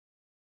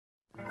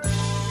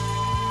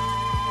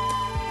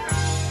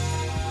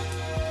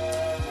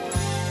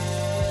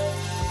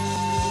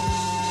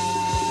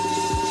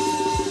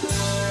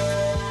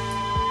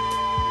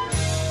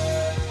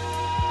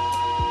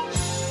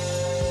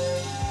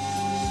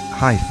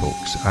Hi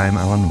folks, I'm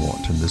Alan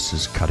Watt and this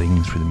is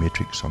Cutting Through the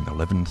Matrix on the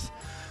 11th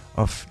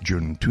of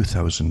June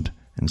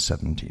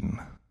 2017.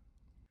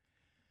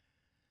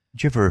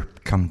 Do you ever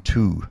come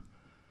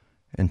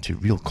into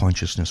real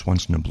consciousness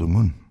once in a blue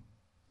moon?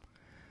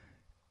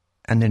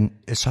 And then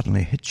it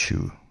suddenly hits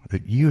you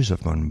that years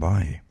have gone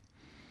by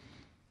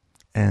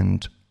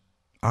and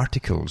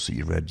articles that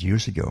you read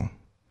years ago,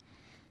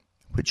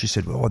 which you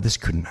said, well, this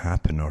couldn't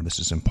happen or this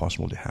is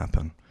impossible to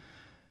happen,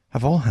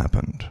 have all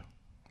happened.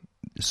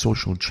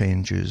 Social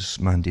changes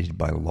mandated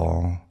by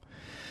law,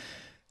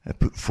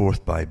 put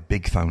forth by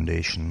big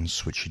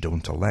foundations which you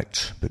don't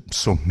elect, but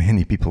so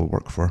many people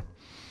work for.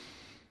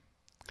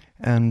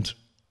 And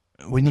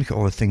when you look at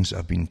all the things that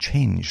have been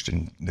changed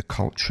in the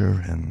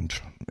culture and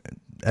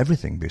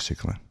everything,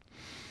 basically,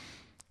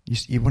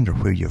 you wonder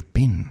where you've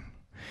been.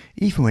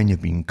 Even when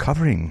you've been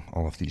covering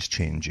all of these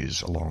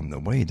changes along the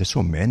way, there's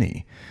so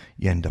many,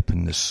 you end up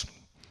in this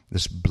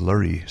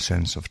blurry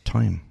sense of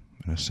time,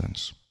 in a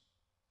sense.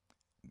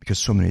 Because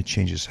so many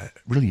changes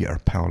really are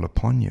piled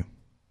upon you.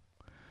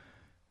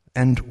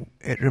 And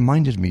it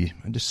reminded me,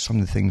 and this is some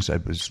of the things I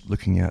was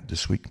looking at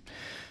this week,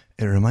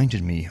 it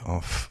reminded me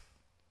of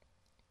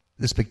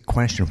this big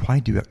question of why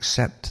do you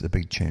accept the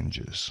big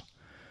changes?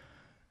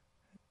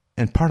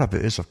 And part of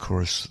it is, of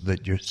course,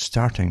 that you're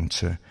starting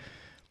to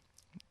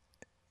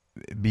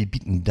be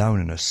beaten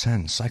down in a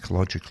sense,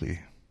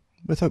 psychologically,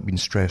 without being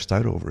stressed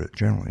out over it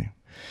generally,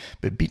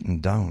 but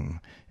beaten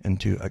down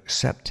into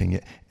accepting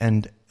it.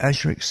 And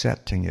as you're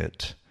accepting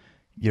it,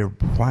 you're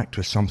whacked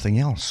with something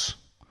else.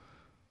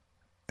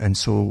 And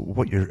so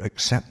what you're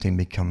accepting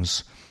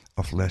becomes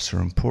of lesser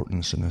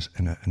importance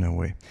in a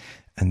way.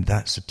 And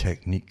that's the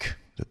technique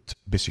that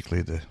basically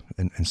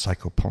in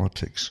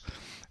psychopolitics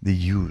they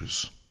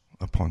use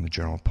upon the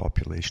general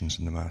populations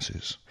and the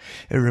masses.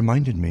 It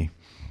reminded me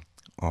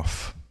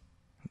of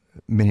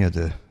many of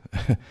the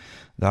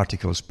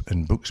articles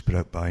and books put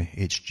out by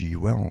H.G.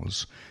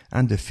 Wells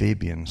and the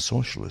Fabian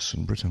socialists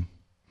in Britain,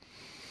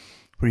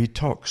 where he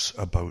talks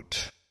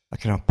about a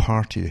kind of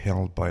party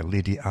held by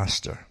Lady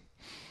Astor.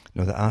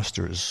 Now, the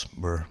Astors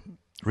were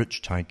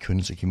rich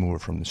tycoons that came over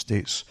from the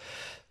States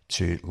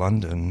to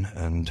London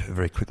and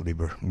very quickly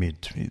were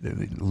made,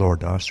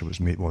 Lord Astor was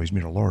made, well, he's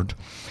made a lord,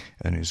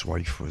 and his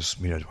wife was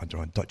made, I don't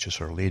know, a duchess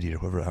or a lady or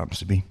whoever it happens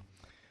to be.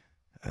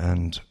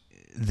 And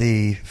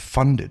they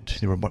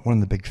were one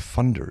of the big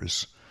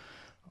funders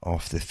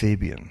of the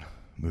Fabian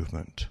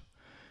movement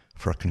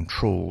for a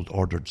controlled,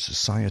 ordered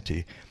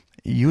society,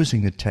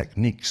 using the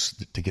techniques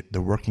to get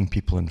the working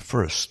people in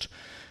first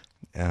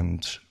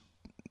and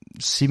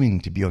seeming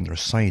to be on their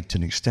side to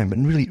an extent. But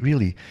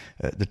really,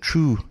 the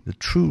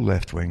true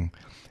left wing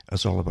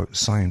is all about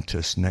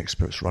scientists and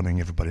experts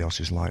running everybody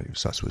else's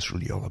lives. That's what it's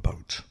really all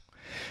about.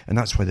 And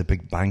that's why the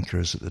big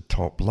bankers at the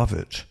top love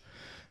it,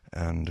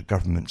 and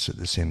governments at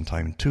the same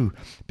time too,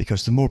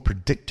 because the more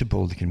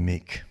predictable they can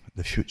make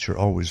the future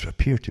always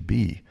appear to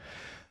be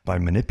by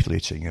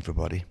manipulating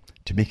everybody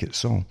to make it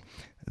so,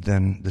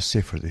 then the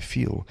safer they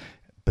feel.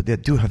 But they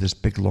do have this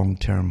big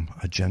long-term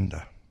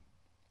agenda.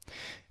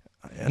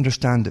 I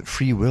understand that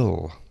free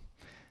will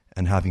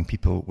and having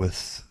people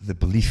with the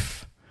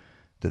belief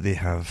that they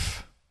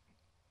have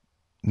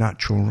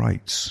natural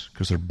rights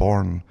because they're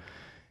born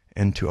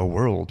into a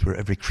world where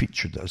every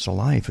creature that is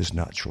alive has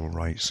natural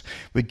rights.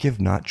 We give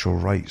natural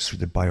rights through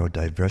the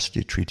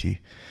Biodiversity Treaty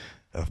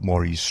of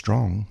Maurice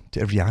Strong to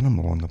every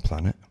animal on the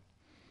planet,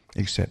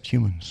 except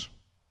humans.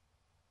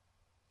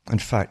 In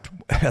fact,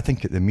 I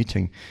think at the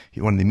meeting,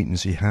 one of the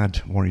meetings he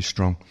had, Maurice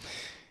Strong,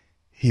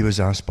 he was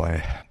asked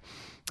by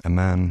a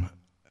man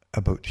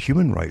about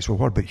human rights. Well,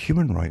 what about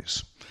human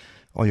rights?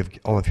 All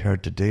I've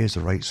heard today is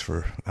the rights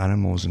for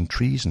animals and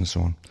trees and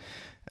so on.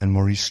 And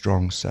Maurice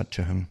Strong said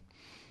to him,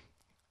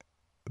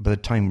 by the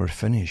time we're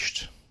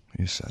finished,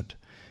 he said,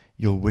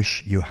 you'll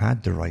wish you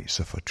had the rights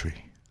of a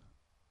tree.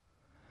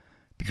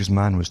 Because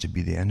man was to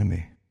be the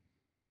enemy.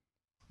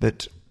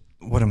 But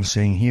what I'm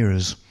saying here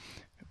is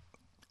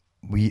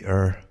we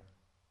are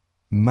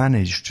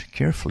managed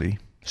carefully,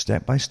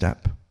 step by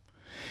step,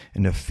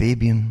 in a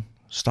Fabian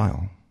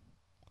style,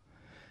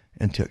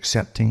 into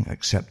accepting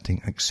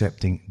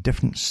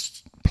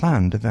different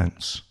planned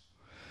events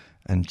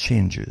and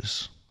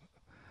changes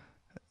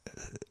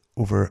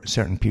over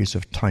certain periods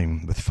of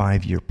time, with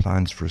 5-year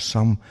plans for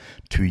some,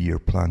 2-year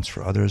plans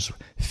for others,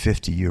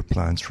 50-year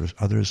plans for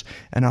others,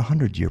 and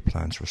 100-year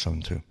plans for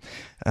some too.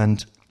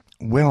 And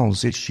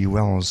Wells, H.G.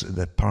 Wells,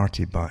 the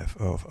party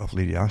of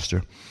Lady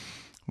Astor,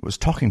 was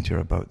talking to her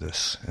about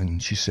this,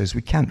 and she says,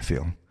 we can't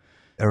fail.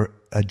 Our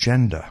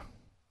agenda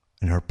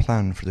and her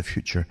plan for the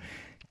future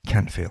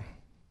can't fail.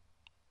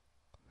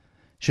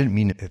 She didn't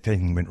mean if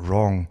anything went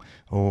wrong,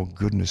 oh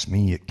goodness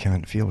me, it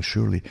can't fail,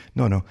 surely.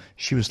 No,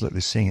 she was literally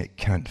saying it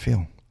can't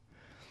fail.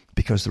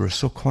 Because they were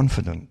so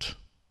confident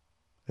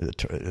at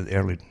the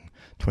early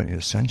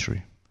 20th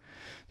century.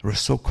 They were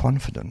so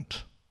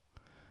confident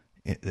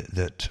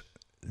that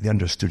they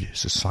understood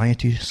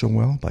society so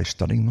well by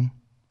studying them,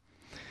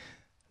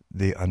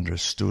 They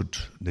understood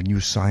the new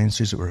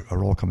sciences that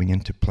are all coming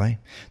into play.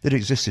 They'd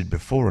existed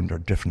before under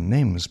different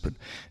names, but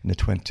in the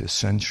 20th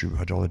century we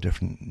had all the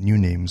different new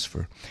names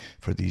for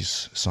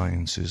these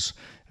sciences,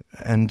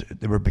 and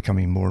they were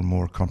becoming more and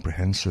more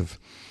comprehensive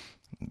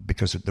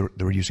because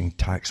they were using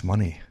tax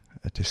money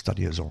to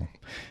study us all.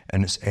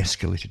 And it's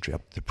escalated right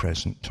up to the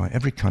present time.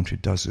 Every country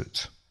does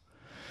it.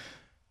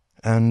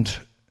 And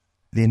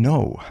they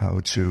know how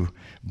to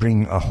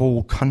bring a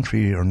whole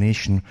country or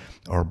nation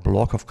or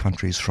block of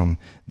countries from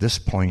this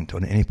point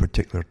on any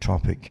particular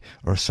topic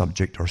or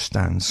subject or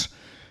stance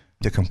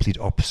to a complete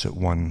opposite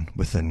one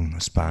within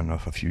a span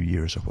of a few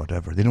years or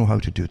whatever. They know how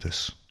to do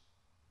this.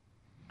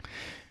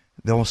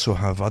 They also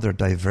have other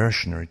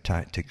diversionary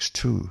tactics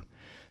too,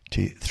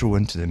 to throw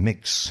into the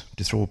mix,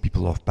 to throw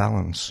people off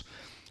balance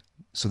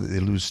so that they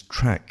lose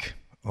track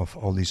of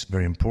all these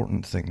very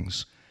important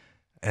things.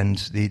 And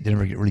they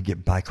never really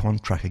get back on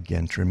track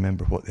again to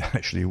remember what they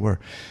actually were.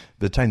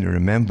 By the time they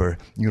remember,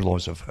 new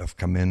laws have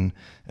come in,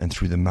 and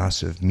through the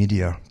massive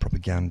media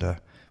propaganda,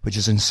 which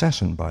is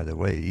incessant, by the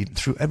way,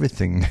 through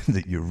everything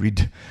that you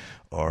read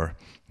or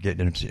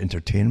get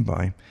entertained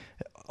by,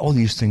 all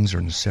these things are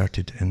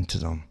inserted into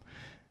them.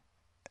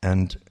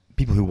 And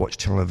people who watch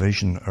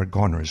television are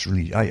goners,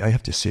 really. I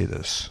have to say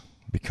this,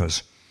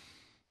 because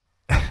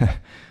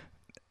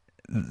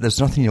there's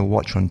nothing you'll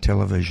watch on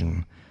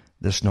television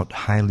that's not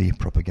highly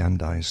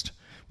propagandized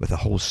with a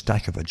whole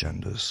stack of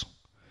agendas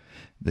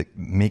that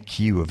make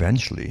you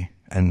eventually,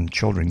 and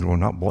children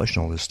growing up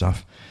watching all this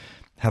stuff,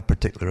 have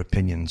particular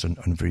opinions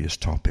on various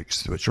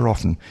topics, which are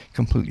often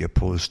completely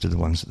opposed to the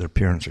ones that their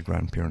parents or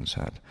grandparents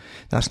had.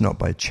 That's not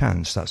by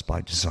chance, that's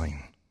by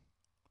design.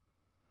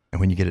 And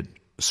when you get it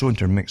so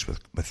intermixed with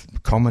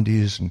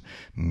comedies and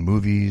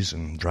movies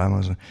and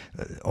dramas,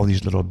 all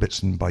these little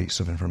bits and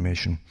bytes of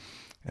information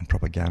and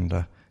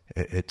propaganda,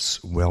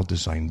 it's well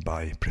designed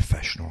by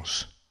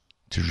professionals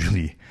to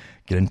really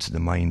get into the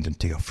mind and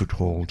take a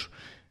foothold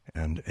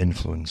and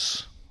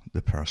influence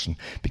the person.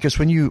 Because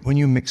when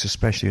you mix,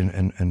 especially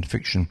in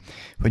fiction,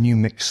 when you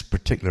mix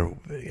particular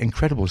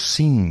incredible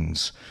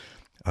scenes,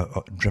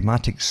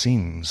 dramatic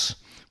scenes,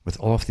 with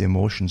all of the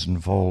emotions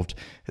involved,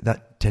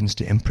 that tends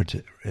to imprint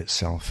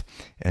itself.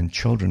 And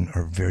children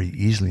are very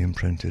easily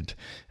imprinted.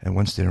 And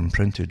once they're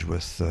imprinted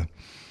with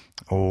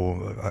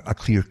a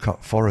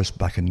clear-cut forest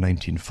back in the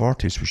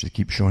 1940s, which they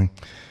keep showing,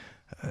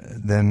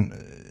 then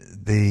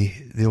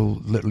they'll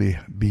literally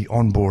be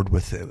on board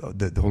with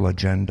the whole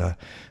agenda,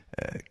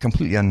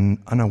 completely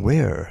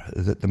unaware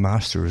that the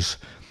masters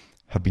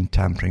have been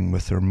tampering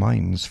with their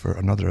minds for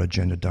another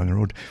agenda down the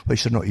road,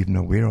 which they're not even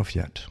aware of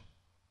yet.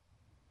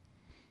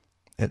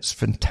 It's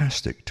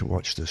fantastic to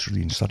watch this,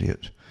 really, and study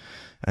it,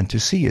 and to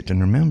see it and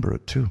remember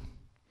it too,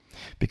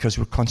 because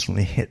we're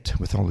constantly hit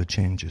with all the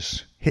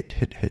changes. Hit,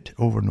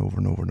 over and over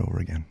and over and over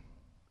again.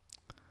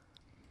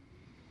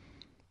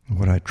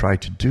 What I try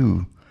to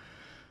do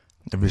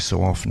every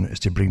so often is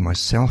to bring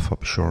myself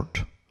up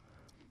short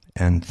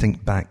and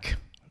think back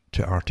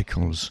to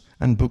articles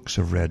and books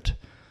I've read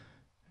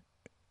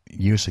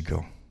years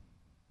ago.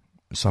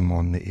 Some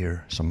on the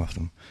air, some of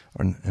them,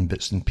 and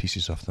bits and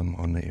pieces of them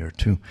on the air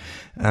too.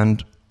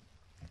 And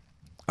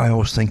I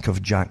always think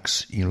of Jacques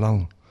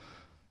Ellul,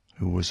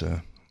 who was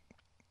a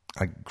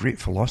great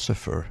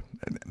philosopher,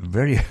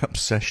 very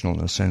obsessional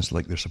in a sense,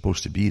 like they're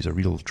supposed to be. He's a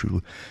real,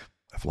 true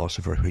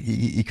philosopher.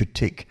 He could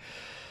take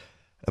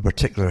a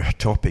particular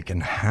topic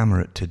and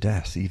hammer it to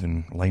death,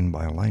 even line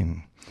by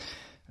line,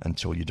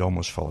 until you'd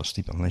almost fall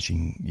asleep, unless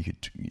you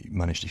could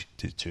manage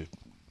to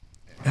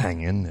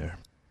hang in there.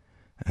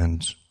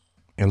 And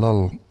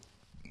Ellul,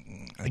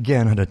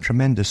 again, had a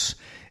tremendous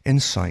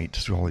insight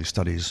through all these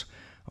studies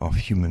of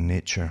human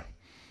nature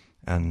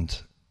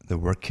and the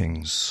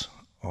workings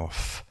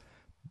of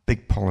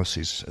big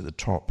policies at the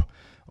top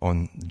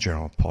on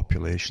general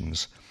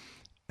populations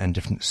and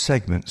different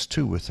segments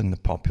too within the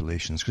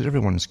populations, because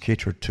everyone's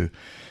catered to,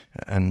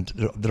 and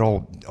they're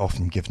all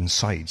often given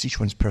sides. Each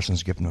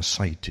person's given a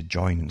side to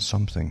join in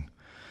something.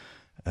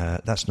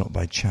 That's not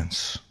by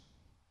chance.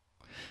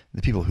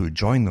 The people who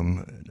join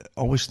them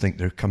always think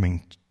they're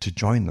coming to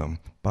join them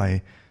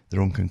by their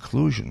own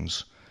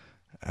conclusions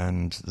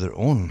and their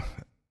own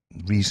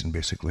reason,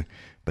 basically,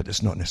 but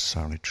it's not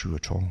necessarily true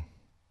at all.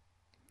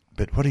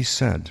 But what he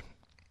said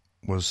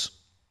was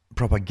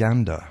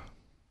propaganda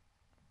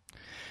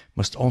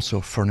must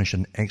also furnish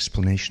an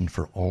explanation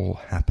for all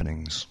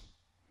happenings,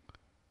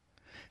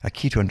 a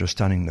key to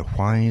understanding the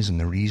whys and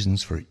the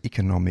reasons for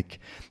economic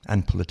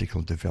and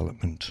political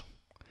development.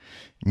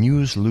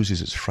 News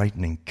loses its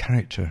frightening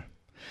character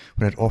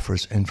when it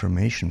offers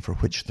information for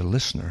which the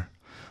listener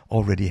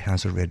already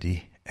has a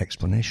ready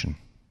explanation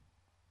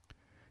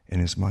in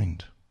his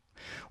mind,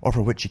 or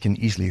for which he can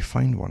easily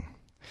find one.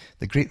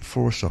 The great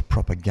force of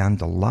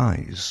propaganda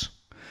lies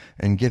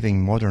in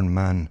giving modern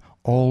man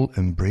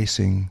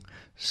all-embracing,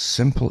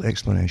 simple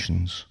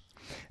explanations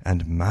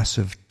and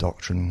massive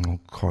doctrinal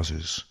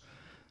causes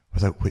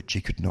without which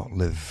he could not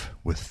live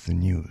with the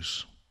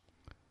news.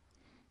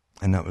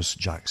 And that was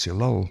Jacques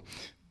Ellul,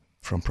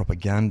 from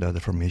Propaganda, the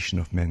Formation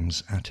of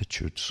Men's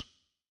Attitudes.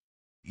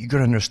 You got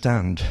to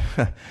understand,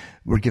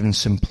 we're given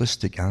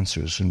simplistic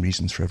answers and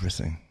reasons for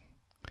everything.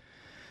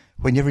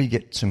 Whenever you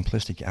get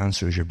simplistic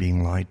answers, you're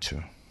being lied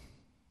to.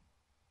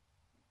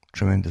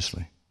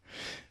 Tremendously.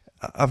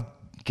 I've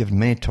given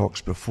many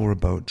talks before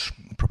about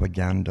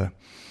propaganda,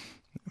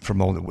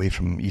 from all the way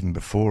from even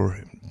before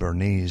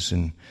Bernays,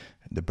 in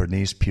the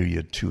Bernays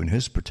period too, in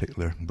his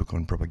particular book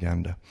on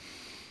propaganda.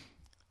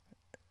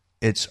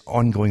 It's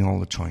ongoing all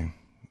the time.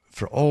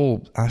 For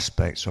all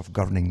aspects of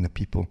governing the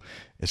people,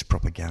 it's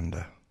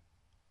propaganda.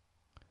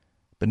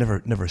 But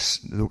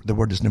the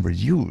word is never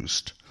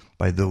used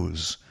by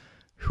those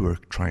who are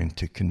trying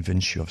to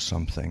convince you of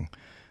something,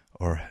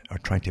 or are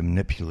trying to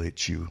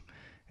manipulate you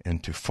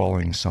into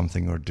following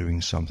something or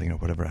doing something or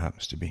whatever it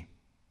happens to be.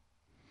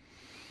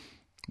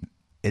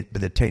 But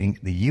the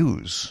technique they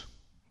use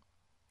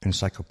in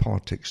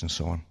psychopolitics and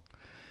so on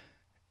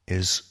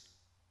is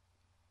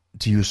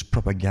to use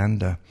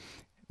propaganda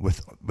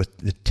with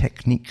the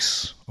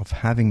techniques of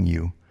having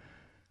you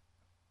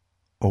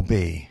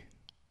obey,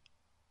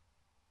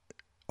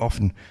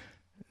 often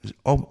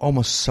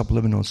almost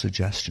subliminal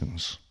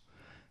suggestions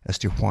as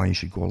to why you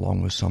should go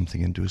along with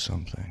something and do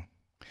something.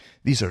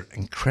 These are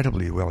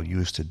incredibly well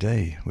used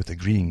today with the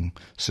greening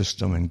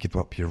system and give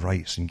up your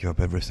rights and give up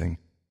everything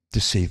to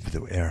save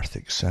the earth,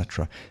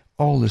 etc.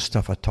 All this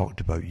stuff I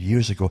talked about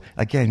years ago.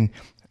 Again,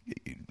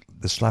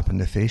 the slap in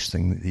the face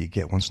thing that you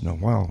get once in a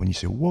while when you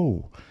say,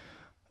 whoa.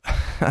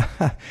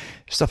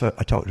 Stuff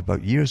I talked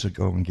about years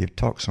ago and gave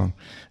talks on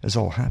has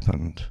all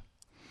happened.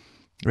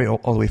 Right,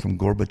 all the way from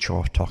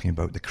Gorbachev talking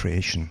about the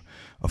creation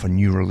of a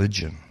new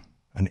religion,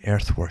 an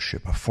earth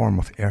worship, a form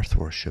of earth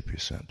worship, he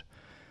said.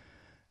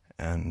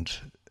 And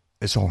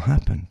it's all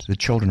happened. The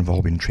children have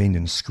all been trained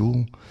in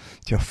school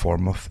to a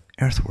form of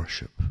earth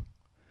worship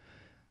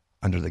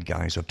under the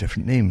guise of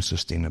different names: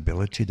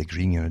 sustainability, the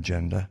green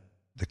agenda,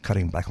 the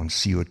cutting back on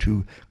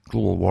CO2,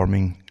 global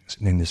warming,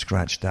 and then they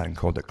scratched that and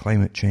called it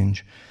climate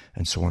change,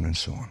 and so on and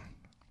so on.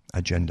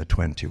 Agenda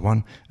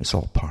 21, it's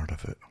all part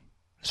of it.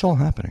 It's all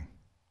happening.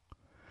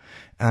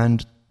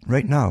 And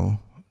right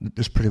now,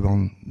 there's pretty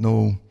well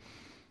no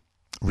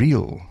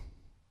real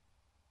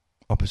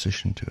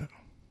opposition to it.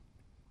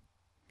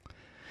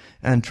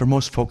 And for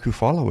most folk who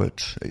follow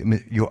it,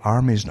 your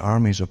armies and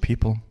armies of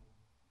people,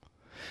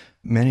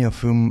 many of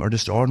whom are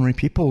just ordinary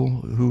people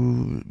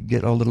who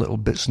get all the little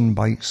bits and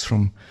bytes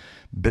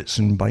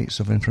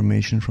of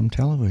information from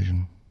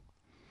television.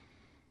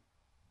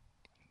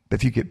 But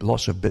if you get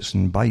lots of bits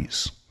and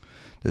bytes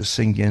that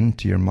sink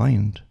into your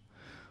mind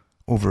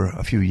over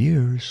a few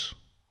years,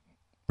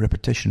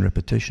 repetition,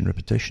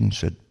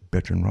 said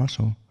Bertrand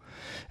Russell,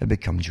 it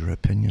becomes your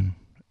opinion.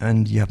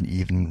 And you haven't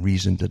even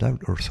reasoned it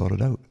out or thought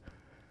it out.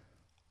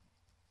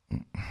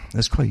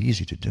 It's quite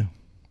easy to do.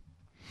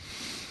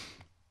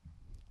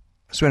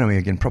 So anyway,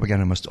 again,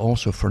 propaganda must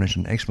also furnish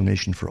an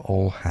explanation for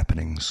all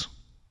happenings.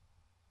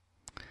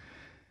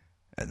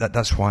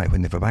 That's why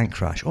when they have a bank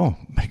crash, oh,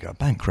 they got a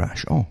bank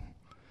crash, oh,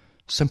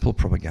 simple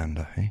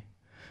propaganda, eh?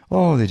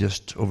 Oh, they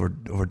just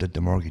overdid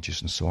the mortgages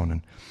and so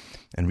on,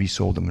 and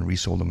resold them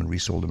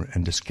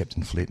and just kept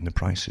inflating the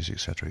prices,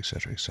 etc.,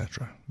 etc.,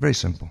 etc. Very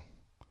simple.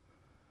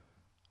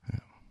 Yeah.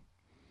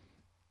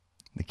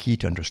 The key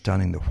to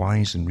understanding the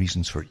whys and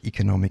reasons for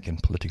economic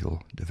and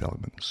political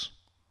developments.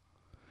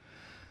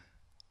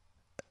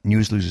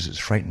 News loses its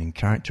frightening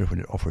character when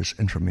it offers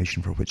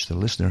information for which the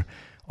listener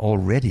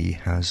already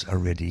has a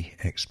ready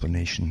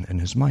explanation in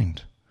his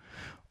mind,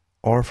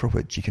 or for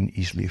which you can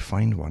easily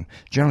find one.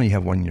 Generally you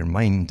have one in your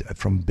mind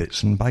from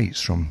bits and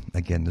bytes from,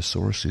 again, the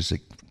sources,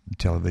 like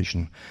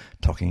television,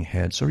 talking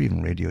heads, or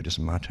even radio,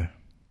 doesn't matter.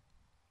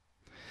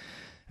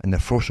 And the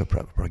force of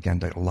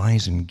propaganda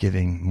lies in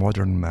giving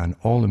modern man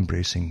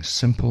all-embracing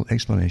simple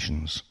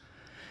explanations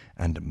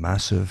and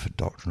massive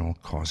doctrinal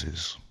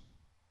causes.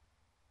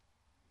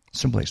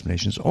 Simple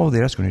explanations. Oh, the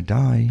Earth's going to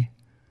die.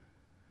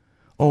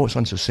 Oh, it's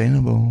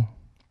unsustainable.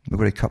 We're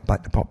going to cut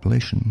back the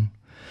population.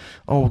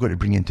 Oh, we're going to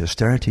bring into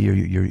austerity.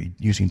 You're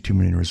using too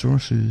many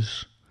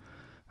resources.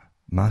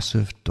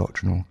 Massive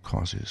doctrinal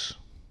causes,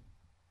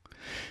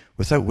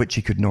 without which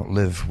you could not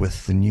live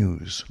with the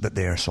news that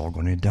the Earth's all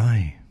going to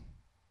die.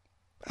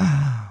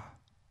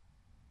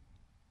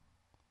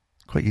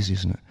 Quite easy,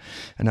 isn't it?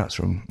 And that's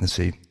from, let's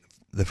say,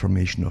 the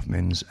formation of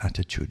men's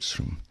attitudes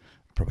from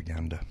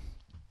propaganda.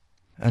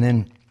 And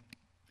then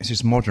it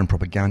says modern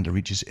propaganda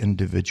reaches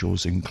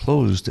individuals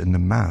enclosed in the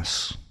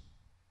mass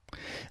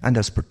and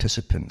as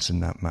participants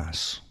in that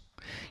mass.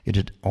 Yet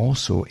it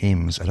also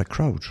aims at a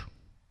crowd,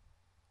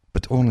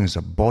 but only as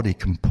a body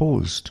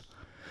composed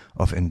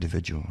of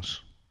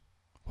individuals.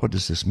 What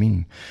does this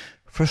mean?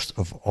 First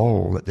of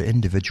all, that the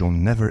individual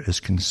never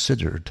is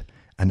considered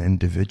an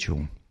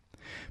individual,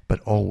 but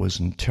always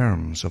in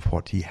terms of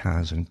what he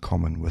has in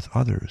common with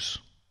others,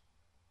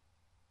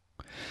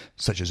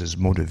 such as his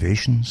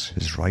motivations,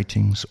 his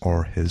writings,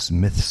 or his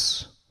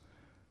myths.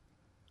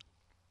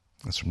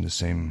 That's from the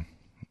same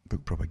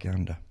book,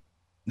 Propaganda.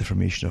 The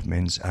formation of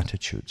men's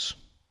attitudes.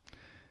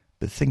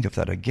 But think of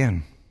that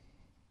again.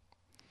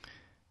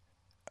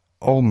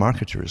 All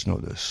marketers know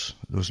this,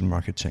 those in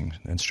marketing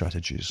and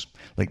strategies.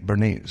 Like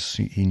Bernays,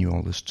 he knew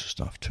all this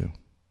stuff too.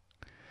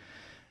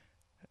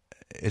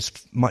 It's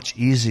much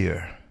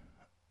easier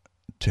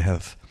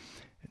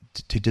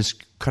to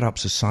just cut up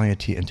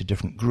society into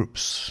different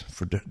groups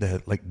for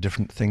like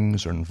different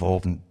things are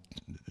involved in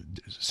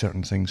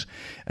certain things,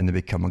 and they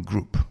become a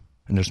group.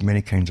 And there's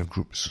many kinds of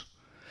groups.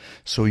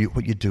 So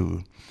what you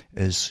do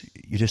is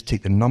you just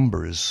take the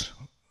numbers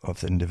of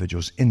the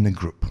individuals in the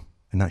group,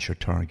 and that's your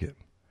target.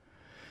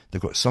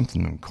 They've got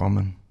something in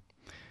common.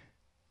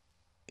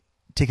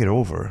 Take it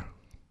over,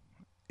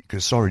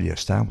 because it's already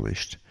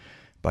established,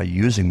 by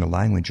using the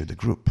language of the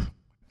group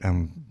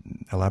and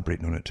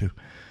elaborating on it too.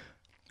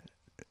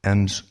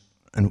 And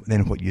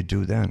then what you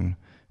do then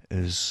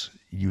is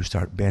you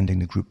start bending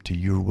the group to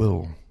your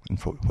will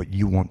and for what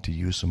you want to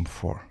use them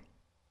for.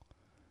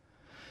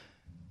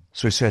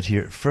 So he said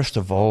here, first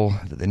of all,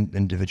 that the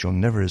individual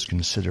never is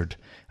considered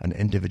an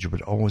individual,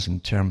 but always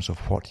in terms of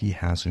what he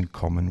has in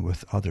common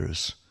with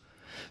others,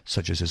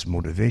 such as his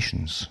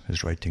motivations,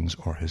 his writings,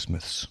 or his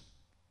myths.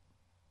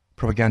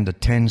 Propaganda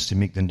tends to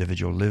make the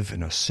individual live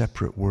in a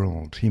separate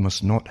world. He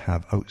must not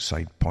have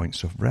outside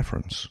points of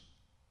reference.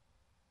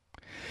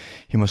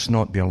 He must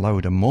not be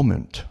allowed a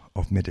moment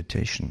of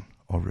meditation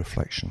or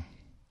reflection.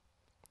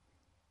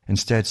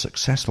 Instead,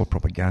 successful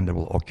propaganda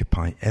will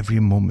occupy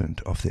every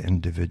moment of the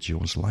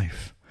individual's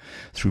life,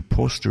 through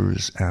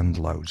posters and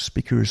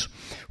loudspeakers,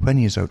 when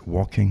he is out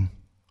walking,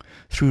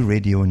 through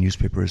radio and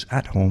newspapers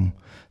at home,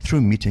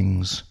 through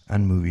meetings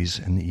and movies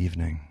in the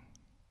evening.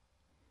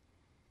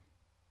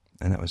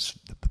 And that was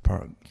the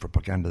part of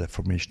propaganda, the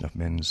formation of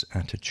men's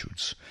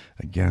attitudes,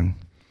 again.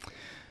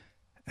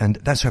 And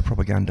that's how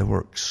propaganda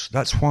works.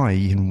 That's why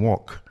you can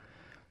walk,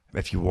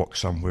 if you walk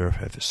somewhere,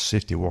 if it's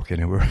safe to walk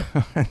anywhere,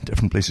 in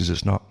different places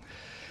it's not.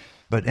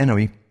 But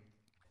anyway,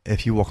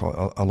 if you walk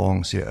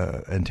along, say,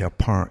 into a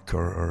park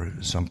or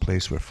some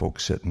place where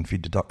folks sit and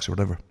feed the ducks or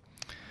whatever,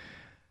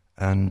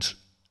 and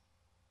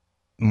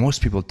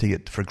most people take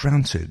it for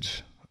granted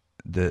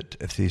that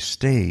if they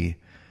stay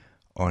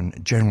on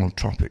general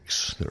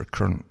topics that are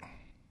current,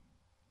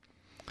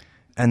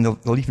 and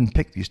they'll even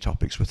pick these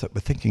topics with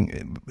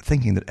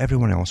thinking that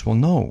everyone else will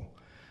know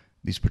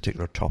these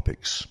particular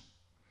topics.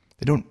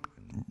 They don't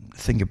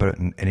think about it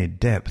in any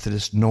depth. They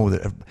just know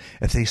that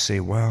if they say,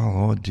 well,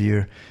 oh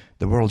dear,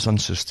 the world's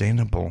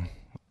unsustainable,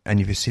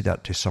 and if you say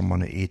that to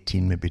someone at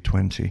 18, maybe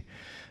 20,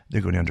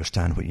 they're going to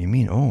understand what you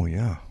mean. Oh,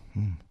 yeah.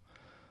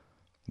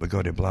 We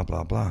got to blah,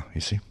 blah, blah,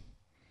 you see.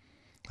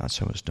 That's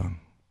how it's done.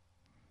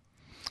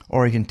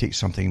 Or you can take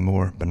something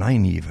more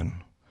benign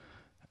even,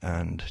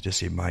 and just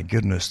say, my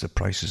goodness, the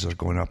prices are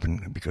going up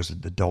because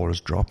the dollar's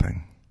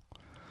dropping,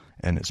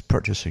 and its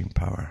purchasing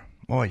power.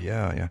 Oh,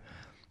 yeah.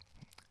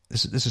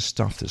 This is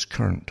stuff that's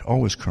current,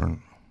 always current.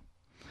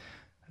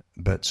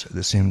 But at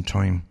the same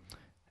time,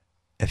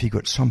 if you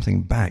got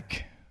something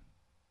back,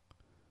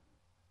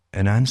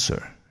 an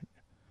answer,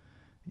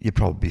 you'd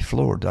probably be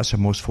floored. That's how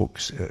most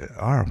folks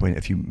are.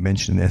 If you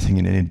mention anything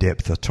in any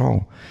depth at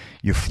all,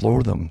 you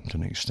floor them to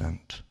an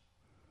extent.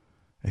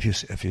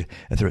 If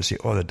they say,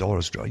 oh, the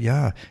dollar's dropped,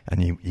 yeah,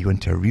 and you go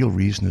into a real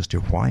reason as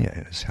to why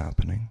it is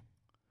happening.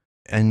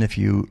 And if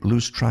you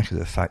lose track of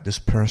the fact this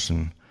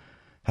person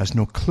has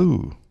no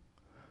clue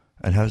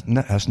and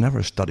has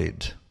never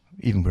studied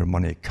even where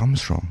money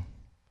comes from,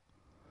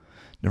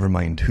 never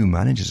mind who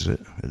manages it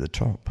at the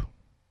top,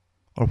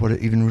 or what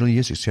it even really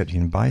is, except you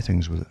can buy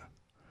things with it.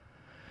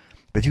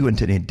 But if you go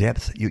into any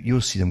depth,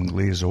 you'll see them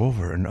glaze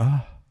over, and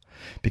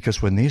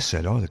because when they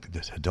said, oh,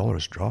 the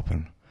dollar's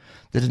dropping,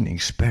 they didn't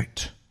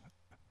expect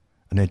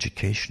an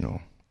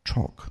educational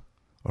talk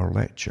or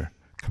lecture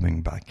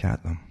coming back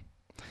at them.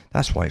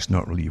 That's why it's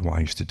not really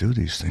wise to do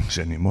these things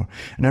anymore.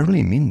 And I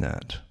really mean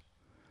that,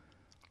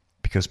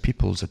 because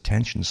people's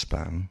attention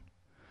span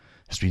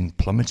has been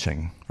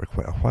plummeting for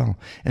quite a while,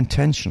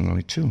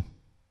 intentionally too.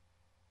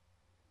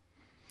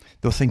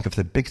 They'll think of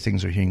the big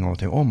things they're hearing all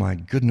the time. Oh my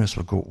goodness,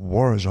 we've got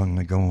wars on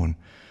the go,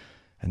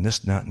 and this,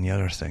 and that, and the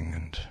other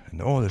thing,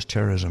 and oh, there's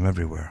terrorism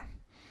everywhere.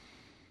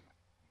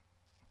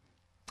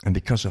 And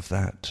because of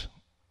that,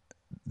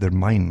 their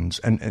minds,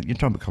 and you're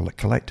talking about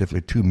collectively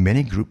too,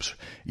 many groups,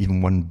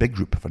 even one big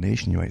group of a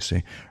nation, you might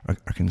say, are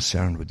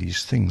concerned with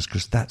these things,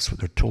 because that's what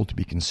they're told to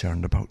be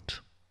concerned about.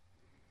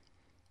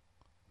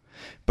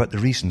 But the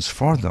reasons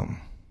for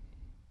them,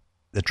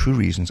 the true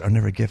reasons, are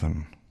never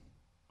given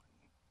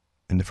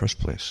in the first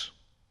place.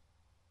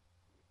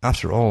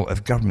 After all,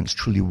 if governments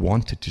truly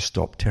wanted to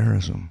stop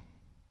terrorism,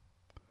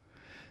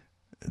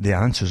 the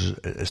answers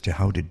as to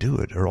how to do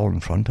it are all in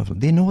front of them.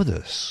 They know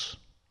this.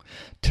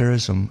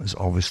 Terrorism is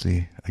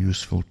obviously a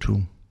useful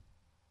tool.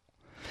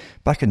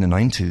 Back in the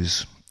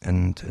 90s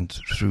and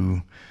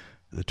through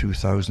the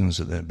 2000s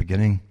at the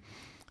beginning,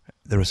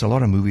 there was a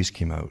lot of movies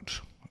came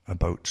out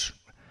about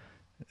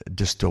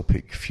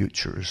dystopic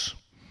futures.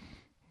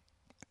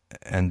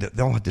 And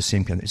they all had the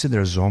same kind of, it's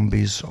either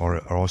zombies or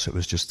also it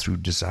was just through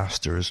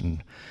disasters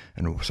and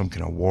some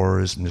kind of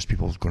wars, and there's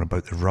people going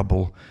about the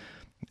rubble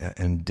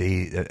and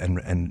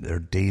they're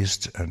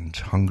dazed and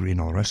hungry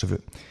and all the rest of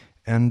it.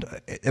 And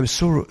it was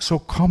so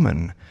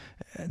common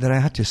that I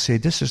had to say,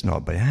 this is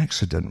not by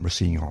accident we're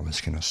seeing all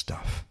this kind of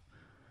stuff.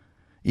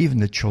 Even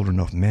the children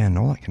of men,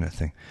 all that kind of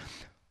thing.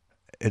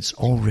 It's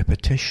all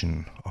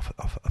repetition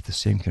of the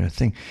same kind of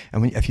thing.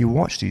 And if you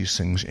watch these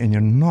things and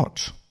you're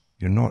not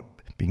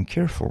being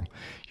careful,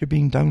 you're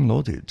being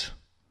downloaded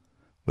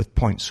with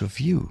points of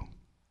view,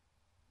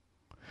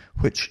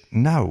 which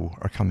now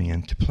are coming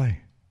into play.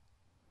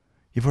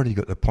 You've already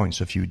got the points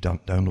of view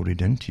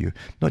downloaded into you,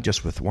 not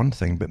just with one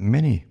thing, but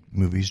many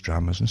movies,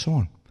 dramas, and so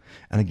on.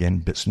 And again,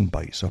 bits and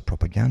bytes of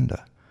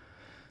propaganda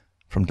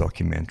from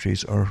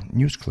documentaries or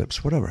news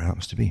clips, whatever it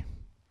happens to be.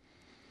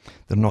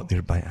 They're not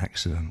there by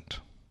accident.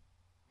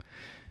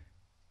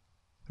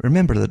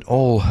 Remember that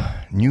all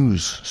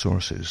news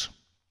sources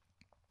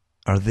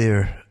are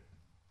there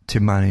to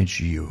manage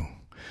you.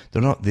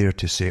 They're not there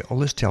to say, oh,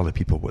 let's tell the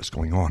people what's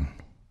going on.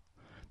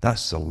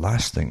 That's the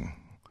last thing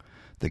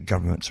that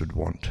governments would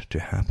want to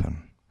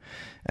happen.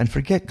 And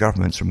forget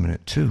governments for a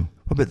minute too.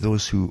 What about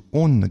those who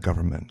own the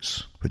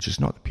governments, which is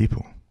not the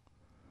people?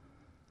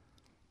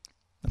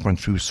 I've gone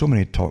through so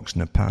many talks in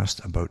the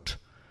past about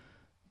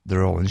the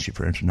Royal Institute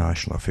for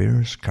International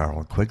Affairs,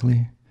 Carroll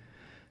Quigley,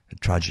 the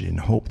Tragedy and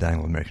Hope, the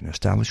Anglo-American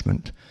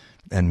Establishment,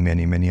 and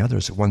many, many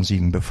others, ones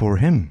even before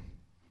him,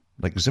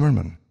 like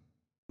Zimmerman,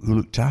 who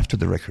looked after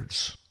the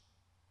records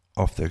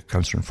of the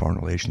Council on Foreign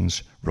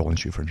Relations, Royal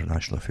Institute for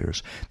International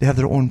Affairs. They have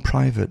their own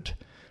private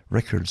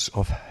records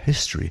of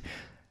history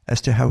as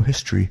to how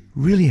history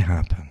really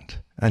happened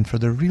and for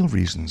the real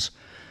reasons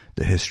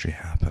that history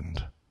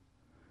happened.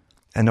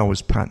 And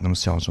always patting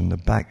themselves on the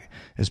back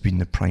as being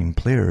the prime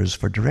players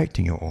for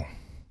directing it all,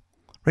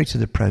 right to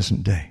the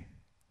present day.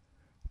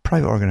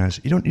 Private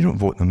organisers, you don't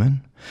vote them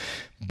in,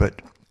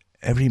 but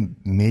every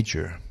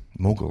major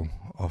mogul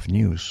of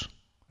news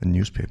and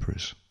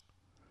newspapers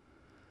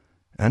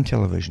and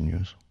television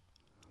news,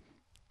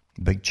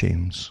 big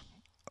chains,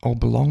 all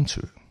belong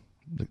to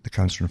the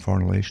Council on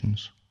Foreign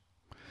Relations,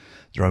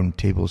 the Round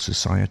Table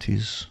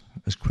Societies,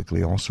 as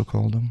Quigley also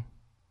called them.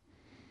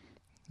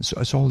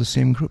 It's all the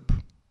same group.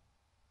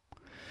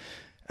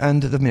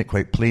 And they've made it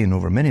quite plain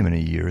over many,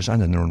 many years,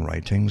 and in their own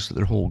writings, that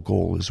their whole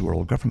goal is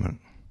world government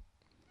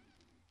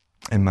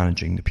and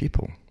managing the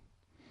people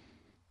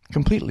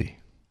completely.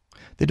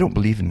 They don't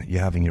believe in you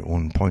having your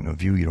own point of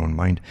view, your own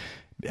mind,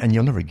 and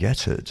you'll never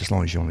get it as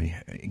long as you only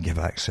give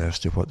access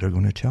to what they're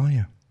going to tell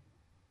you.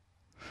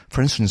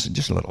 For instance,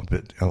 just a little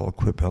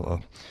quip, a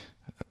little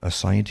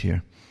aside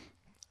here.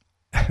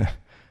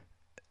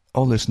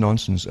 All this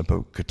nonsense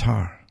about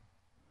Qatar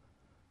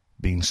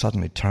being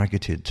suddenly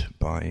targeted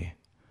by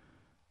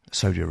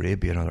Saudi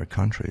Arabia and other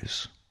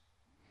countries.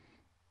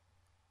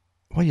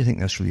 Why do you think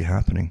that's really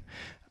happening?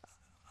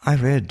 I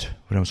read,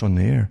 when I was on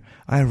the air,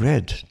 I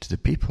read to the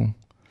people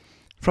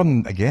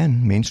from,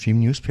 again, mainstream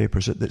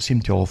newspapers that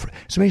seem to all...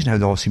 It's amazing how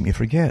they all seem to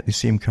forget the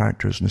same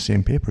characters in the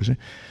same papers. Eh?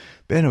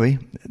 But anyway,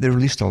 they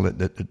released all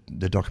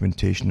the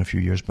documentation a few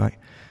years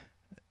back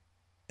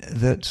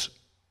that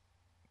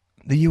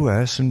the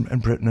US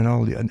and Britain and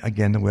all,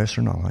 again, the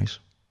Western allies,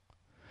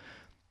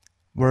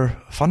 were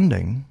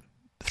funding,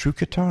 through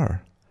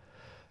Qatar,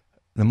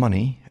 the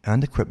money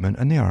and equipment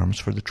and the arms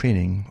for the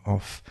training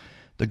of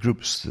the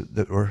groups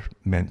that were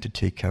meant to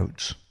take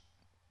out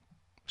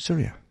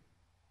Syria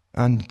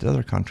and the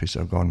other countries that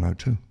have gone now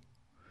too.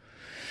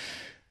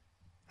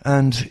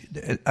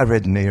 And I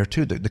read in there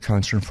too that the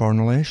Council on Foreign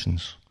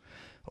Relations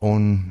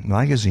own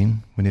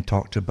magazine, when they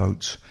talked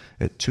about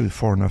it too,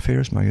 Foreign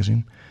Affairs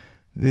magazine,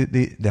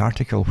 the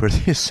article where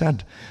they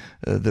said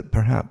that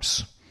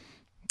perhaps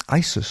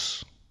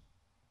ISIS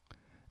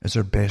is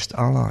their best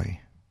ally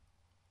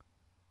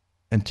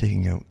in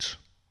taking out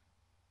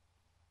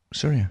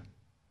Syria.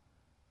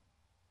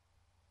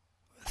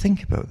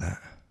 Think about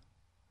that.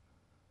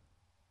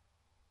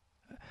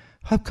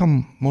 How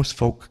come most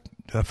folk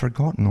have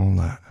forgotten all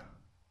that?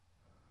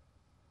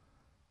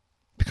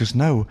 Because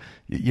now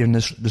you're in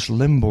this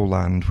limbo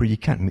land where you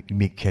can't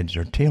make heads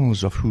or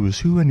tails of who is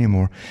who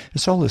anymore.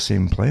 It's all the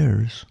same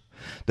players.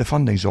 The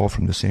funding's all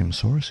from the same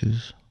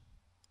sources.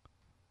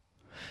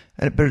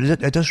 But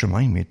it does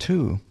remind me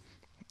too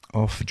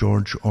of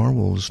George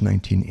Orwell's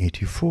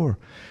 1984,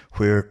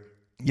 where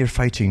you're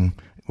fighting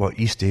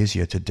East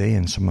Asia today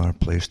and some other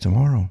place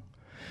tomorrow.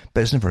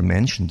 But it's never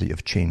mentioned that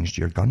you've changed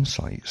your gun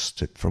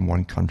sights from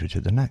one country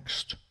to the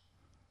next.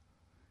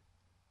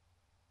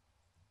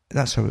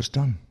 That's how it's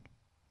done.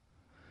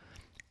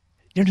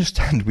 You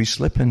understand, we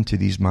slip into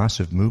these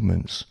massive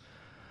movements,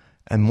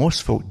 and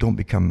most folk don't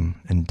become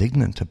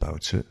indignant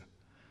about it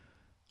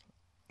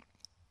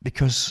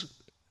because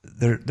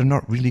they're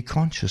not really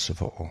conscious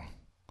of it all.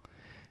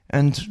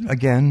 And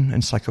again,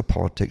 in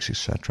psychopolitics,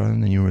 etc.,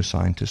 and the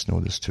neuroscientists know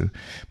this too,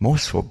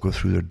 most folk go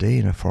through their day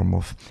in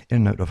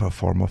and out of a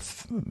form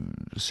of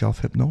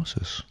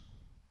self-hypnosis.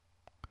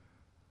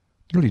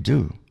 They really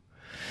do.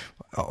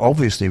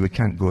 Obviously, we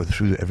can't go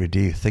through every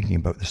day thinking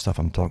about the stuff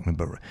I'm talking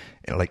about,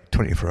 like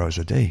 24 hours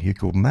a day. You'd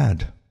go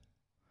mad.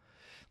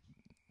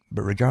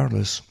 But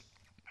regardless,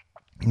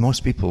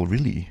 most people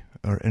really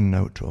are in and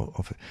out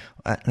of it.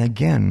 And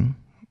again,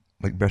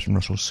 like Bertrand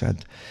Russell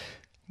said,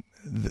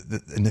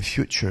 in the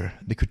future,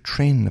 they could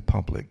train the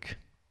public.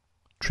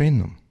 Train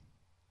them.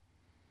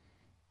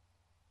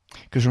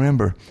 Because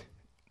remember,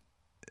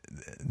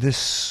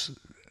 this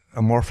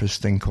amorphous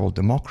thing called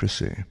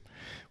democracy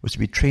was to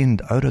be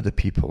trained out of the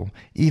people,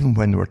 even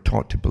when they were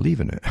taught to believe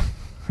in it.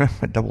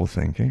 Double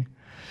thinking.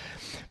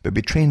 But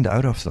be trained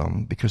out of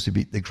them because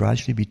they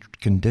gradually be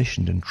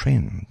conditioned and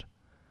trained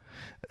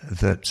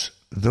that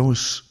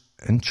those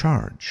in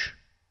charge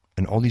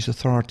and all these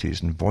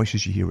authorities and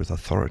voices you hear with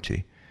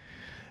authority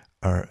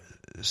are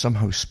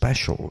somehow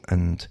special,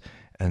 and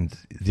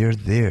they're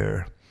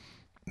there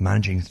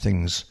managing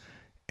things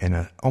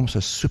in almost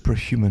a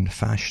superhuman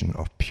fashion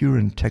of pure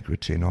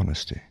integrity and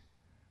honesty.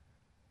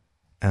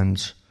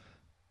 And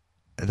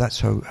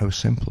that's how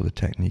simple the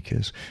technique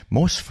is.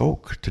 Most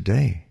folk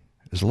today,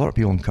 there's a lot of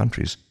people in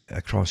countries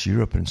across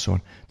Europe and so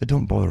on, they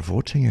don't bother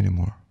voting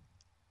anymore.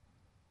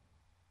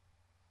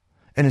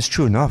 And it's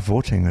true enough,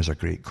 voting is a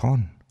great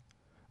con.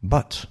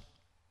 But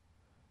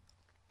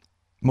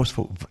most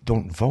folk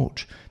don't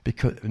vote,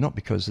 not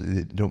because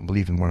they don't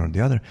believe in one or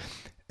the other.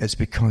 It's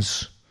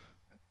because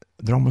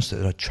they're almost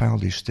at a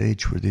childish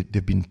stage where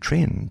they've been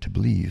trained to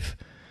believe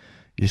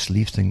you just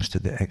leave things to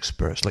the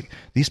experts. Like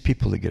these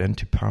people that get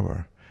into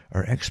power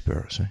are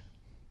experts,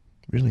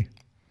 really.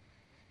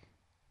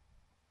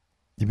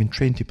 They've been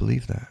trained to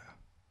believe that.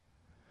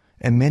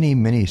 And many,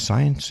 many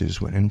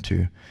sciences went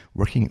into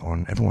working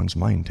on everyone's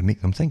mind to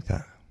make them think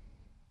that.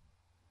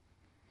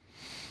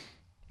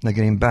 Now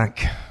getting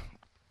back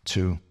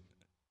to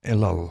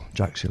Ellul,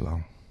 Jacques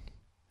Ellul.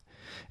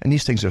 And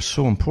these things are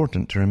so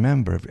important to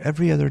remember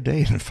every other day,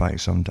 in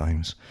fact,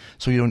 sometimes,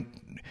 so you don't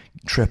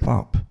trip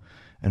up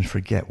and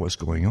forget what's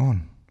going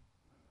on.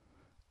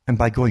 And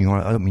by going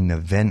on, I don't mean the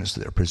events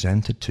that are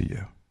presented to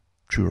you,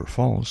 true or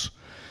false,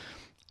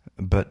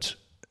 but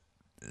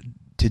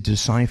to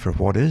decipher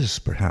what is,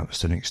 perhaps,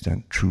 to an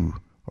extent, true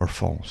or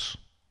false.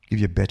 Give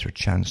you a better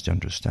chance to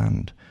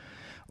understand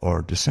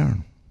or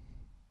discern.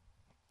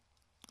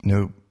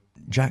 Now,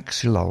 Jacques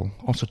Ellul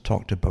also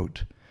talked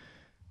about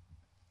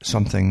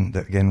something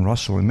that, again,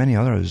 Russell and many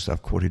others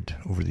I've quoted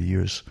over the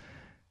years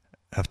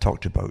have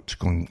talked about,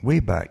 going way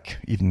back,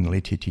 even in the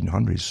late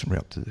 1800s, right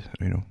up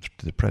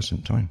to the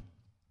present time.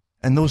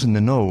 And those in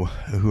the know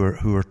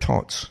who are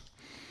taught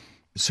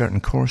certain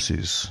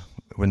courses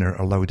when they're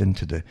allowed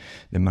into the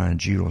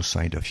managerial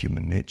side of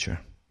human nature,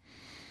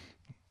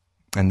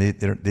 and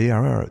they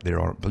are out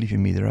there, believe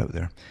me, they're out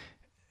there.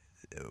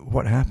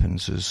 What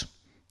happens is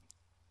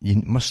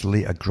you must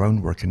lay a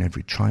groundwork in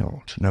every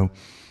child. Now,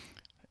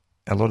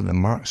 a lot of the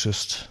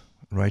Marxist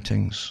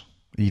writings,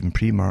 even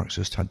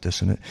pre-Marxist, had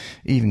this in it.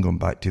 Even going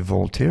back to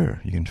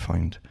Voltaire, you can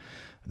find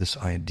this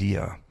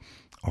idea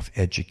of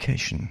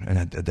education. And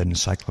I had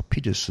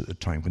encyclopedists at the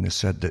time when they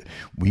said that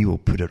we will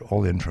put out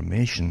all the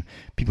information,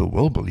 people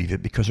will believe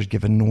it because they're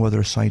given no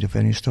other side of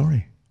any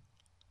story.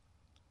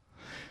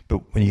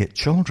 But when you get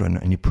children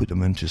and you put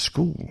them into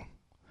school,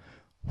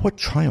 what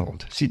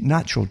child? See,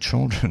 natural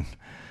children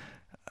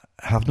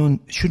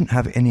shouldn't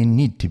have any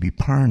need to be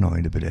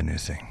paranoid about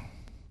anything.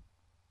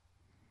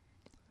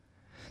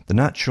 The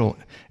natural,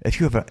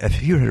 if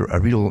you're a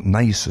real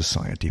nice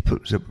society,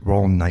 we're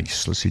all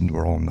nice, let's say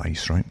we're all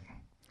nice, right?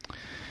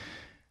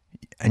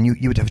 And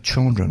you would have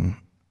children,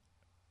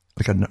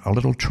 like a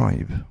little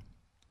tribe,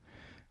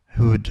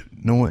 who would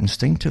know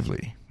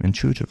instinctively,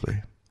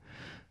 intuitively,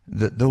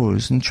 that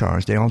those in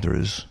charge, the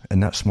elders in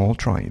that small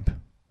tribe,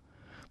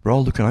 were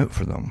all looking out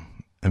for them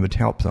and would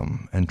help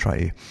them and try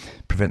to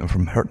prevent them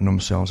from hurting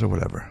themselves or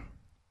whatever.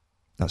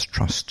 That's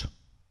trust.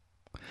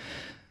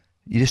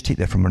 You just take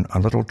that from a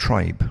little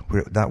tribe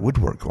where that would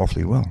work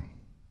awfully well,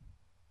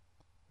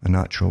 a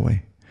natural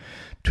way,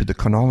 to the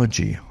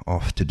chronology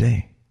of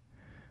today,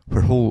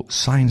 where whole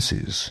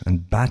sciences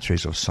and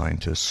batteries of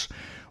scientists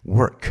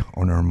work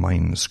on our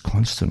minds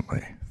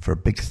constantly for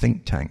big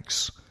think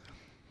tanks,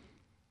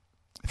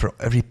 for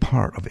every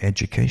part of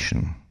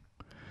education,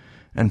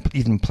 and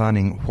even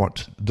planning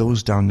what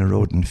those down the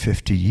road in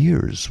 50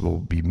 years will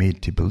be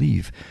made to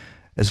believe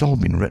has all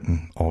been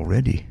written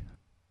already.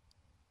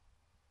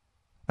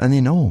 And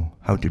they know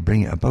how to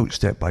bring it about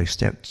step by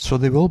step, so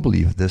they will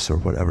believe this or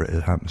whatever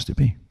it happens to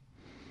be.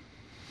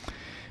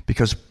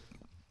 Because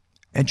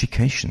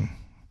education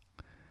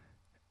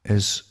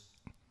is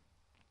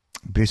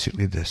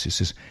basically this.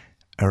 This is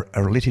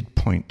a related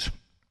point.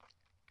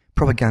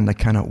 Propaganda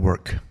cannot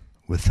work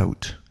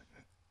without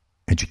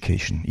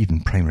education, even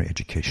primary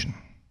education.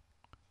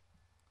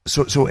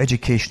 So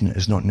education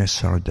is not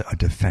necessarily a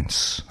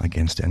defense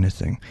against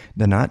anything.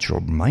 The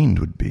natural mind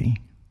would be,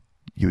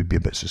 you would be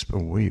a bit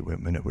suspicious, wait a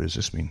minute, what does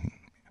this mean?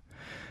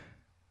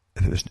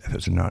 If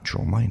it's a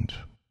natural mind.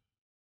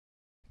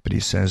 But he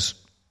says,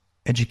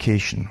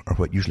 education, or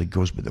what usually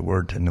goes with the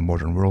word in the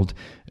modern world,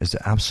 is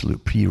the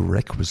absolute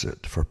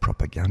prerequisite for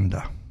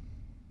propaganda.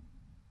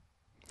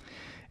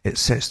 It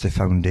sets the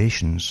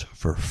foundations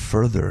for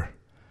further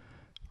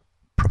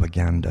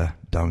propaganda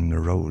down the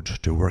road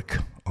to work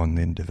on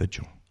the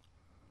individual.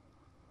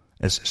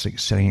 It's like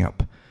setting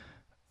up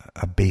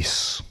a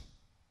base.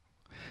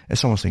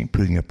 It's almost like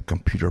putting a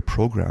computer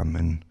program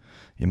in,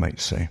 you might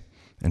say.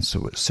 And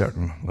so it's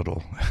certain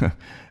little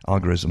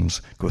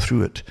algorithms go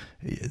through it,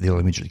 they'll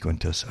immediately go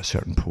into a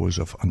certain pose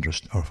of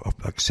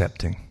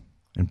accepting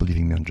and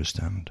believing they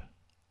understand.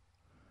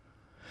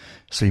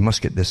 So you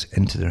must get this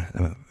into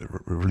there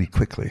really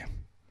quickly.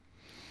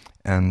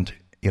 And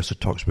he also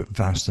talks about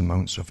vast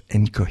amounts of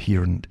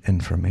incoherent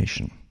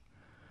information,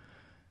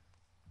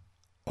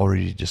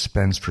 already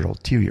dispensed for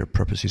ulterior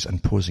purposes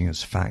and posing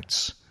as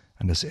facts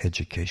and as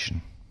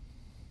education.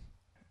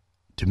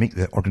 To make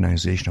the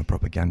organization of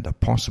propaganda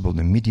possible,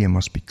 the media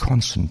must be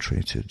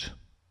concentrated.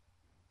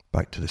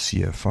 Back to the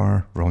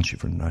CFR, Royal Institute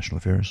for International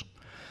Affairs.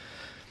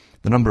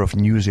 The number of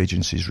news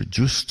agencies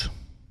reduced.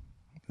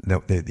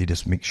 They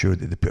just make sure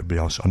that they put everybody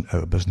else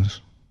out of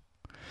business.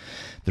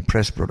 The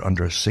press brought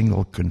under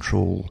single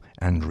control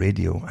and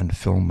radio and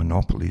film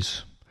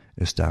monopolies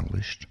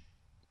established.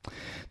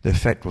 The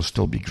effect will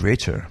still be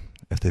greater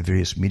if the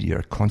various media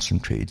are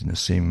concentrated in the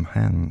same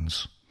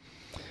hands.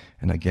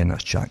 And again,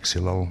 that's Jacques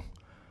Ellul,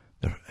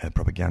 the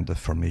propaganda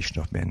formation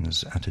of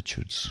men's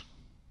attitudes.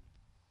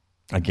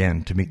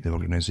 Again, to make the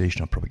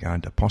organization of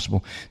propaganda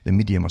possible, the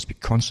media must be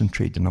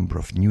concentrated, the number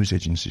of news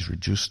agencies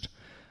reduced,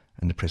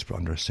 and the press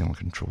brought under single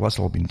control. That's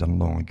all been done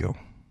long ago.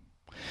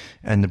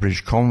 In the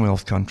British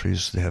Commonwealth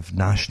countries, they have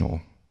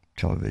national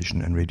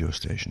television and radio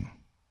station.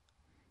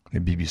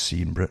 The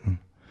BBC in Britain,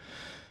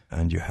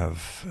 and you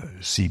have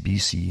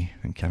CBC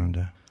in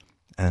Canada,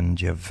 and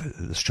you have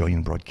the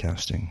Australian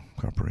Broadcasting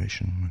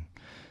Corporation,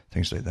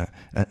 things like that.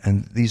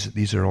 And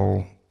these are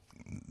all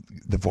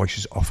the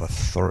voices of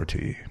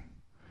authority.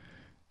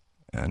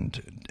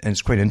 And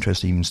it's quite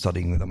interesting even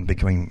studying them,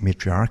 becoming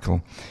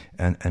matriarchal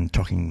and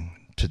talking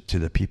to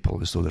the people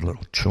as though they're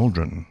little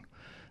children,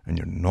 and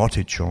you're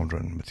naughty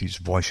children with these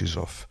voices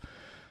of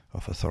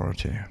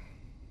authority.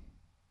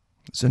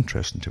 It's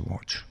interesting to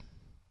watch.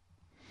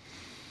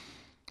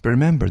 But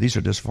remember, these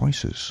are just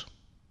voices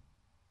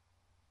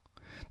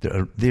that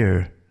are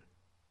there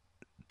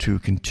to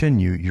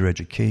continue your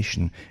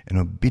education in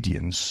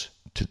obedience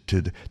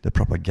to the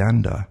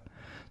propaganda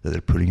that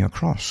they're putting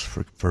across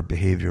for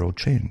behavioral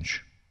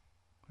change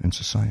in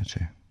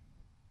society.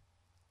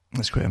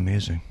 That's quite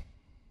amazing.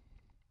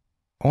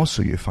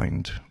 Also, you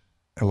find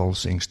Ellul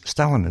saying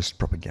Stalinist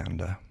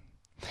propaganda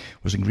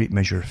was in great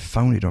measure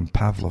founded on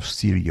Pavlov's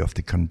theory of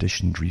the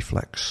conditioned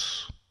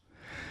reflex.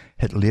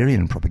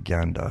 Hitlerian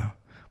propaganda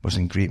was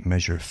in great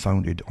measure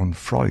founded on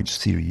Freud's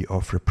theory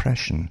of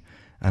repression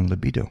and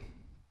libido.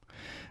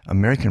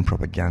 American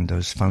propaganda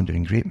is founded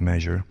in great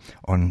measure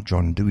on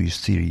John Dewey's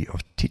theory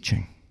of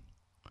teaching.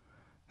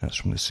 That's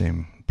from the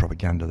same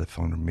propaganda, the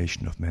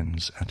formation of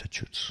men's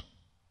attitudes.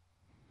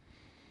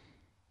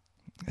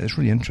 It's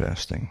really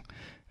interesting.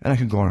 And I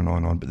could go on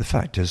and on, but the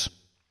fact is,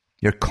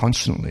 you're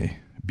constantly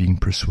being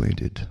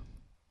persuaded.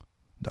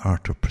 The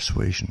art of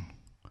persuasion.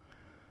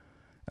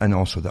 And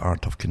also the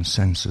art of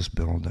consensus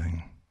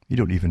building. You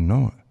don't even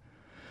know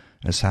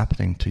it. It's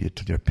happening to you,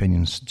 to your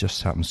opinions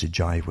just happens to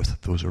jive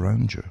with those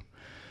around you.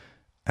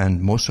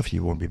 And most of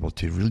you won't be able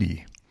to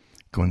really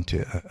go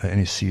into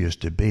any serious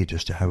debate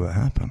as to how it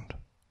happened.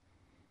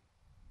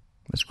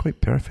 It's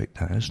quite perfect,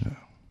 that, isn't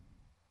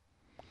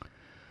it?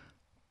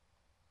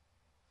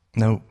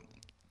 Now,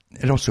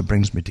 it also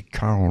brings me to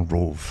Karl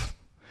Rove.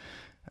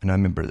 And I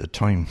remember at the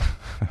time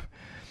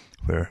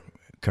where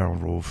Karl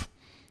Rove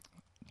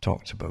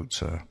talked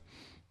about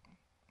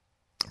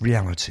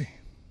reality.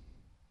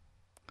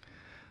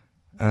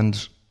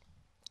 And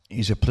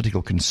he's a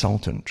political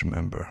consultant,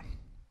 remember.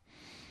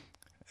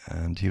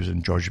 And he was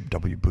in George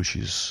W.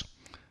 Bush's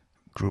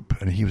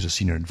group, and he was a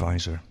senior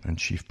advisor and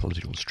chief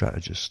political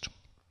strategist.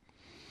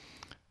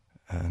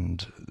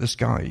 And this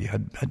guy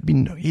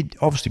he'd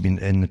obviously been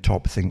in the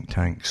top think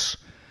tanks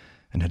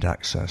and had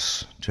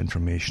access to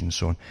information and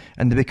so on.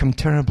 And they become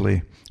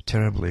terribly,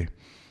 terribly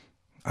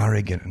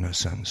arrogant in a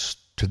sense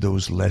to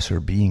those lesser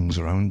beings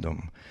around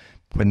them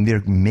when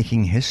they're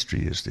making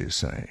history, as they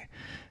say.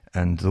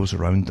 And those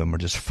around them are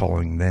just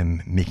following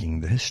them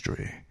making the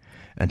history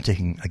and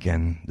taking,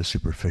 again, the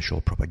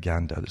superficial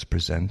propaganda that's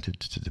presented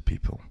to the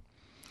people.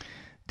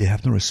 They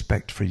have no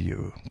respect for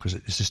you because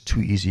it's just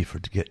too easy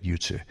to get you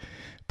to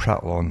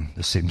prattle on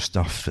the same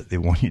stuff that they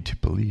want you to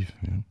believe.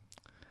 You know?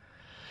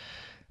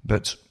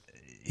 But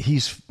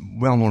he's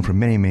well known for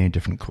many, many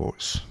different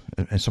quotes,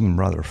 and some of them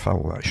rather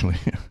foul, actually.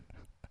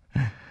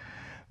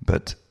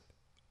 But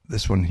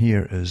this one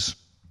here is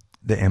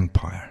the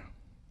empire.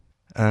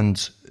 And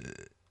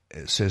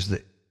it says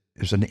that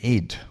there's an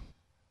aide.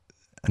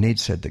 An aide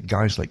said that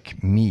guys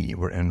like me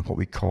were in what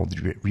we call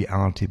the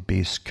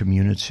reality-based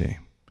community,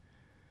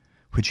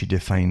 which he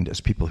defined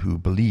as people who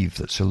believe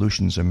that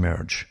solutions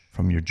emerge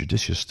from your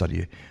judicious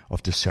study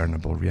of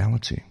discernible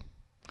reality.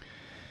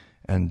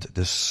 And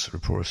this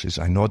report says,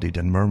 I nodded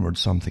and murmured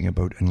something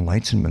about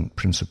enlightenment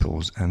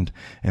principles and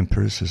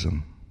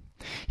empiricism.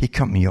 He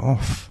cut me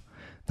off.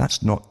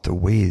 That's not the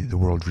way the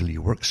world really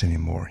works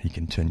anymore, he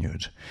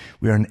continued.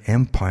 We are an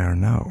empire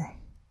now.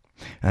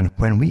 And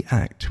when we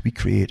act, we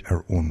create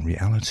our own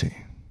reality.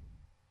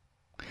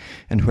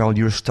 And while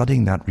you're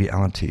studying that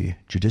reality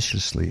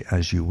judiciously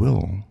as you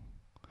will,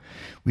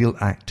 we'll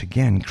act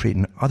again,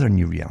 creating other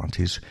new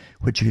realities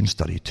which you can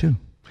study too.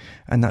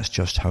 And that's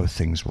just how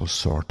things will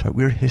sort out.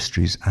 We're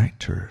history's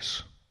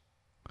actors.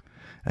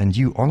 And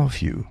you, all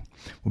of you,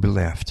 will be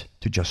left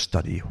to just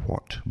study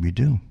what we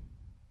do.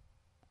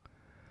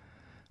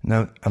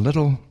 Now, a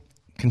little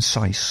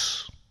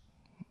concise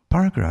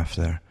paragraph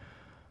there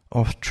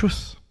of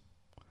truth.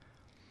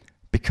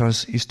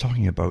 Because he's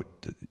talking about,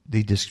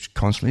 they just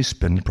constantly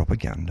spin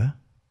propaganda.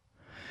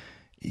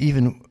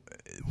 Even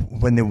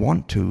when they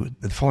want to,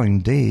 the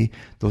following day,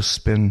 they'll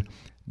spin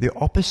the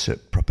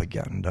opposite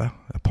propaganda,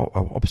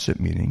 opposite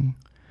meaning,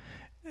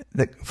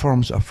 that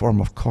forms a form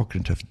of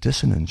cognitive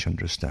dissonance, you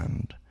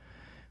understand,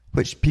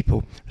 which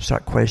people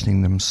start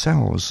questioning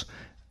themselves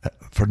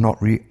for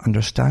not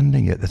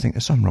understanding it. They think,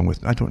 there's something wrong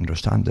with me, I don't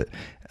understand it,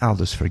 I'll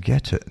just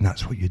forget it, and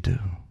that's what you do.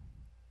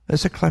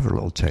 It's a clever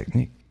little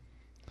technique.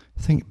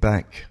 Think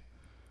back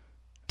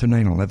to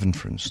 9/11,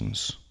 for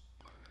instance,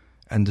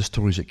 and the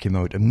stories that came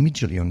out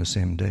immediately on the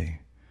same day.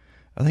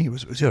 I think it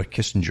was either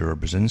Kissinger or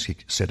Brzezinski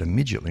said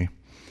immediately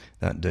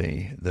that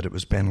day that it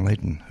was bin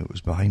Laden who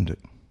was behind it.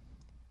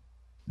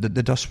 The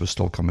dust was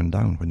still coming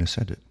down when they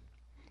said it.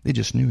 They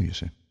just knew, you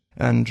see.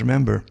 And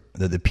remember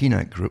that the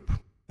Peanut Group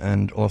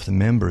and all of the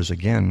members,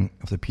 again,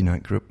 of the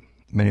Peanut Group,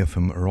 many of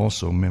whom are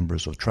also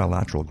members of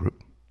Trilateral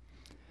Group,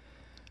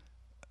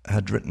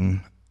 had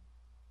written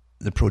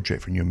the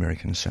Project for New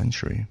American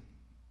Century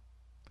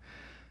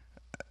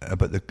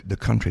about the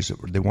countries that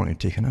they wanted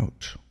taken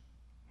out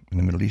in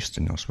the Middle East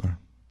and elsewhere.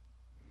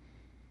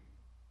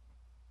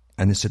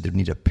 And they said they'd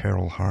need a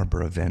Pearl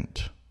Harbor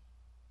event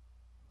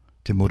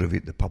to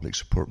motivate the public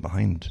support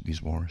behind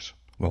these wars.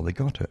 Well, they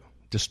got it.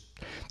 Just,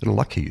 they're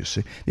lucky, you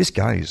see. These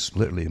guys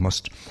literally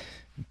must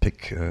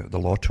pick the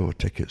lotto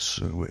tickets,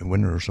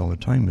 winners all the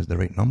time with the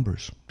right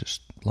numbers.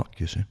 Just luck,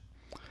 you see.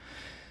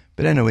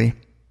 But anyway,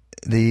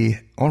 they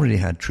already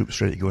had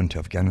troops ready to go into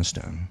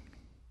Afghanistan,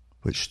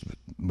 which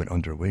went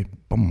underway.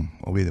 Boom,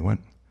 away they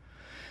went.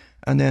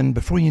 And then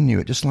before you knew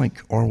it, just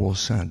like Orwell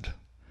said,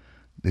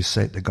 they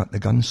said the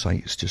gun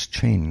sights just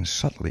changed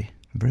subtly,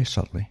 very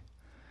subtly.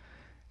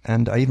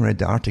 And I even read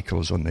the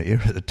articles on the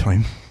air at the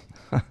time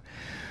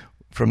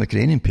from the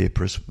Canadian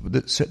papers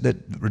that said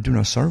that we're doing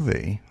a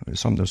survey,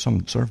 some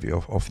survey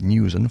of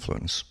news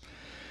influence,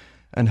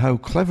 and how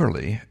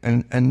cleverly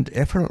and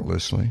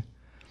effortlessly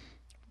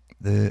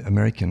the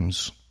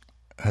Americans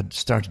had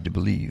started to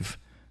believe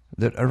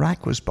that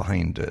Iraq was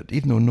behind it,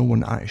 even though no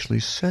one actually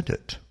said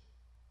it.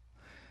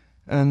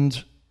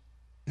 And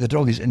they had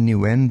all these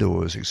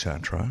innuendos,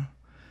 etc.,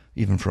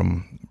 even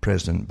from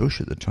President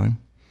Bush at the time.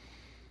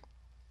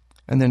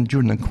 And then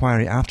during the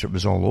inquiry, after it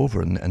was all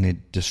over and they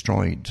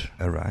destroyed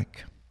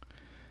Iraq,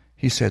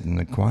 he said in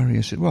the inquiry,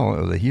 he said,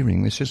 well, at the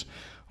hearing, he says,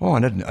 oh,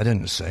 I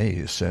didn't say,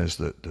 it says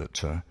that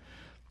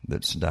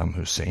Saddam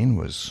Hussein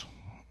was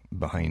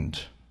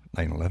behind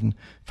 9/11. In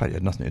fact, it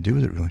had nothing to do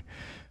with it, really.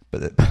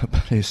 But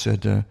he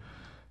said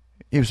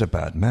he was a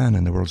bad man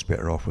and the world's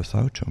better off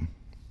without him.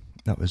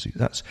 That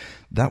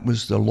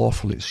was the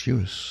lawful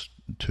excuse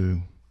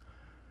to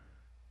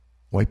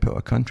wipe out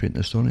a country in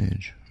the Stone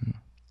Age.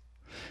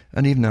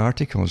 And even the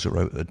articles that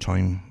were out at the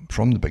time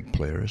from the big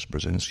players,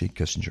 Brzezinski,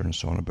 Kissinger, and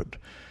so on, about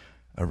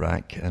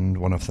Iraq, and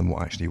one of them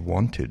actually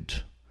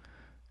wanted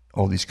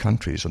all these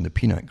countries on the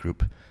Peanut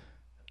Group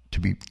to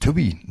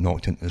be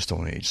knocked into the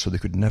Stone Age, so they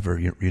could never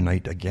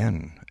unite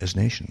again as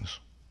nations,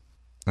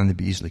 and they'd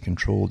be easily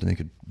controlled, and they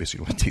could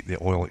basically take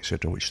the oil,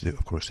 etc., which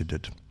of course they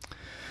did.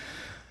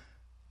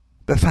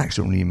 But facts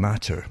don't really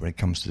matter when it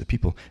comes to the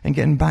people. And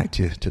getting back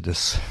to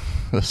this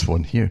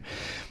one here,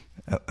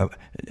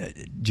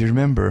 do you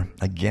remember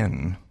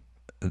again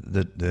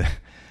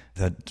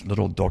that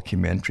little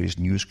documentaries,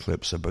 news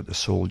clips about the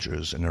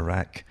soldiers in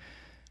Iraq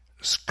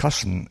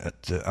cussing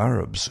at the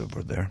Arabs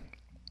over there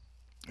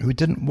who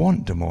didn't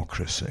want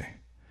democracy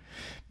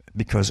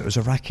because it was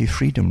Iraqi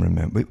freedom,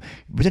 remember.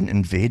 We didn't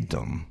invade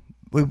them.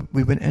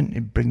 We went in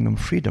to bring them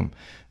freedom.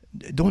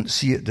 Don't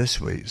see it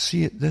this way.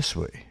 See it this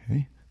way.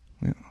 Eh?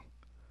 Yeah.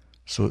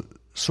 So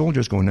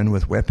soldiers going in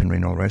with weaponry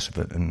and all the rest of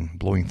it and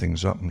blowing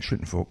things up and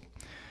shooting folk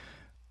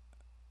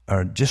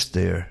are just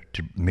there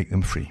to make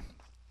them free.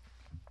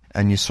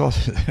 And you saw,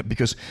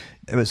 because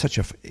it was such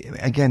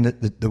again,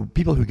 the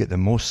people who get the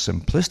most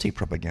simplistic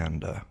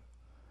propaganda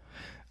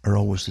are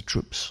always the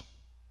troops.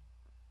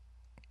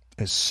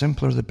 It's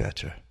simpler the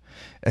better.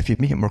 If you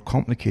make it more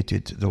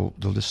complicated, they'll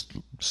just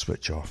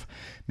switch off.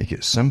 Make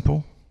it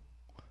simple,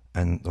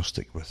 and they'll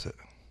stick with it.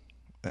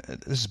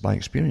 This is by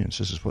experience.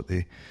 This is what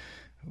they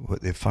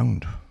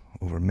found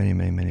over many,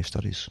 many, many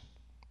studies.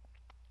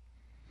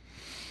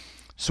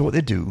 So what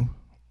they do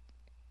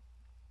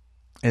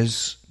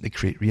is they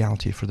create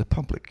reality for the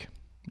public.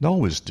 They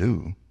always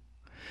do.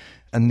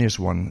 And there's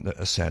one that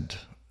I said,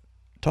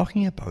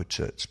 talking about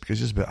it,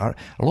 because it's a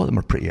lot of them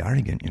are pretty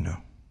arrogant, you know.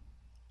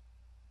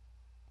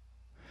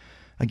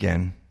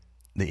 Again,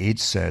 the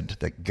aides said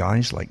that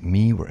guys like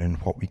me were in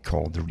what we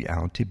call the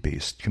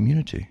reality-based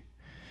community,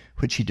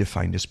 which he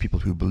defined as people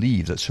who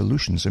believe that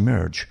solutions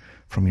emerge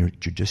from your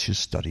judicious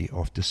study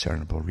of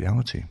discernible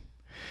reality.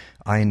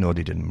 I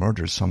nodded and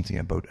murmured something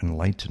about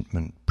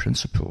enlightenment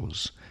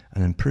principles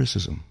and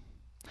empiricism.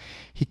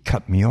 He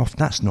cut me off.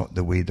 That's not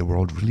the way the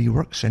world really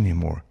works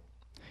anymore.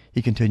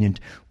 He continued,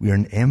 we are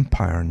an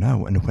empire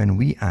now, and when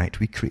we act,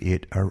 we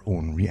create our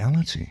own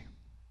reality.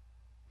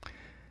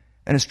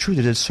 And it's true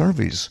they did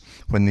surveys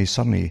when they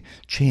suddenly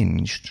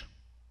changed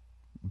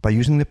by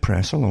using the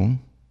press alone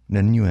and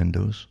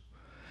innuendos.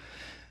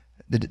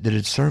 They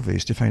did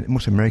surveys to find that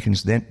most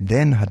Americans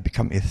then had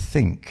become to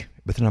think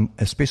within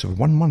a space of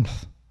 1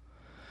 month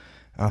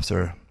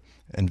after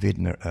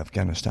invading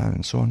Afghanistan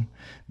and so on,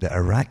 that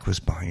Iraq was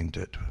behind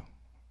it,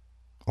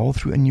 all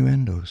through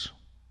innuendos.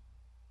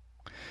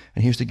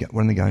 And here's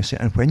one of the guys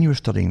saying, and when you're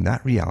studying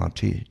that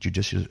reality,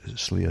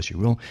 judiciously as you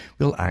will,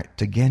 we'll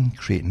act again,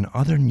 creating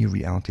other new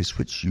realities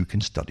which you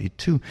can study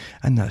too.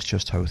 And that's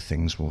just how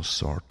things will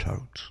sort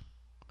out.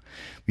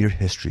 We're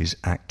history's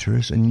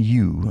actors, and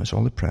you, as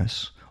all the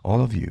press,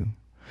 all of you,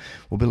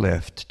 will be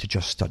left to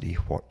just study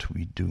what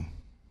we do.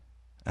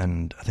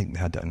 And I think they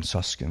had that in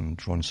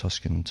Susskind, Ron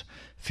Susskind,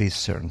 Faith,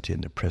 Certainty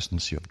in the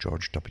Presidency of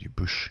George W.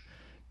 Bush,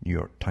 New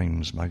York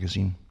Times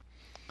Magazine.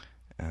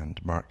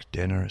 And Mark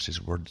Denner, is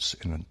his words,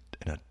 in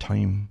a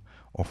time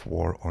of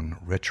war on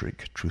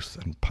rhetoric, truth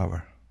and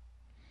power.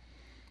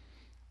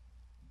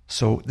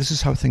 So this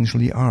is how things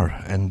really are,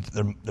 and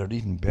they're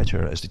even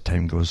better as the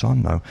time goes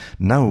on now.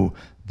 Now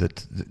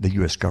that the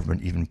US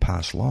government even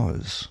passed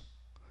laws,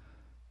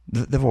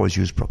 they've always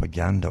used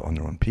propaganda on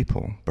their own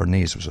people.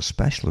 Bernays was a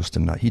specialist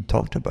in that. He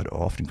talked about it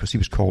often because he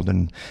was called in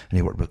and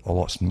he worked with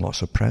lots and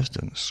lots of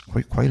presidents,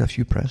 quite a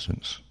few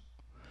presidents,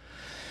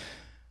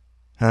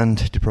 and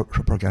to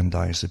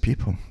propagandize the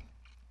people.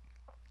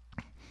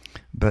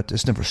 But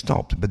it's never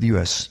stopped. But the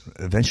US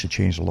eventually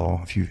changed the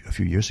law a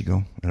few years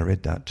ago, and I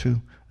read that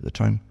too at the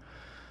time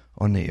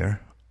on the air,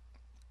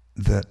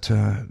 that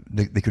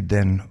they could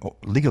then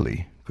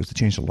legally, because they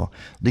changed the law,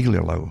 legally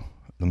allow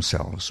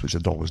themselves, which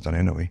they'd always done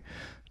anyway,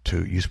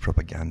 to use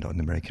propaganda on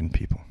the American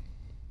people.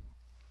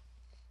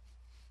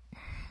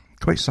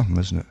 Quite something,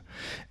 isn't it?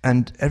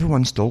 And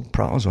everyone still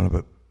prattles on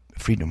about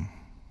freedom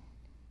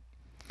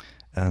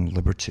and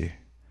liberty,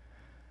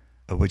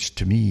 which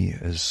to me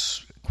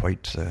is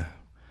quite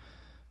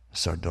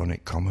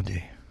sardonic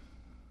comedy.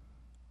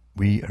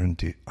 We are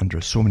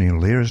under so many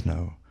layers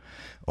now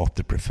of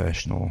the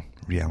professional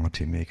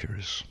reality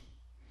makers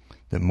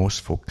that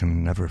most folk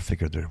can never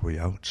figure their way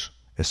out.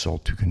 It's all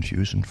too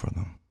confusing for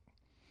them.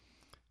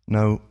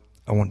 Now,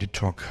 I want to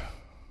talk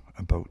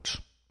about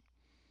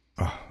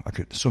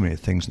so many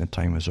things, and the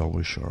time is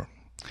always short.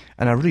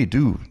 And I really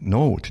do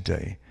know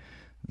today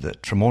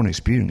that from own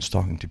experience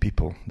talking to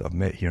people that I've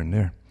met here and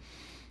there,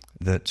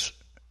 that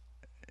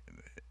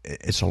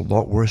it's a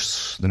lot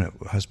worse than it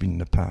has been in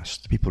the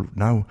past. People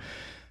now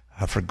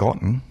have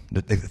forgotten,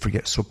 that they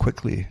forget so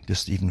quickly,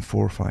 just even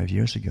 4 or 5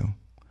 years ago.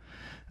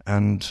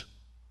 And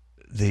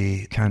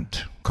they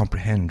can't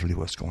comprehend really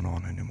what's going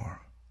on anymore.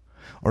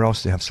 Or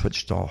else they have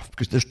switched off.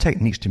 Because there's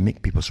techniques to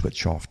make people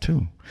switch off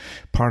too.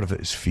 Part of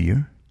it is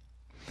fear.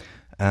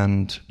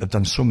 And they've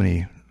done so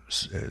many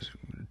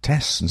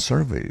tests and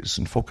surveys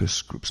and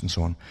focus groups and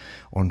so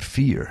on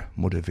fear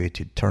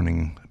motivated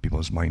turning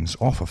people's minds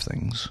off of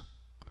things.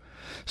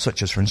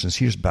 Such as, for instance,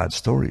 here's bad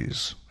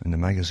stories in the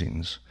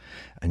magazines,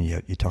 and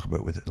you talk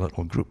about it with a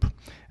little group,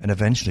 and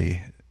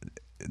eventually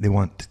they don't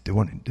want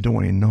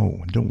to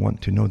know. They don't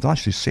want to know. They'll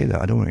actually say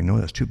that. I don't want to know.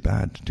 That's too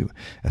bad.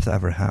 If that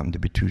ever happened,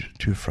 it'd be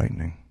too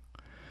frightening.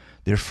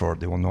 Therefore,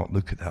 they will not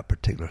look at that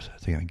particular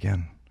thing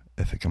again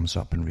if it comes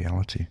up in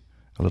reality,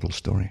 a little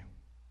story.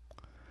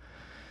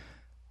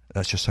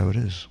 That's just how it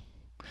is.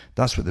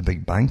 That's what the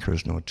big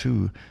bankers know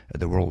too, at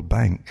the World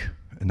Bank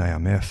and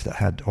IMF, that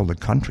had all the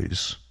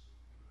countries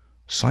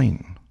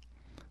sign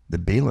the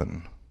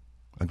bail-in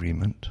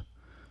agreement,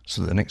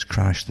 so that the next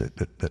crash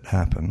that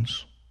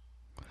happens,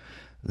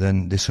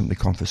 then they simply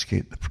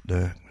confiscate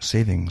the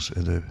savings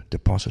of the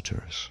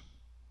depositors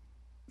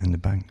in the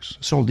banks.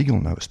 It's all legal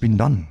now. It's been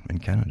done in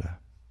Canada.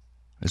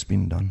 It's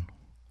been done.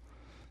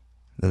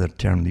 The other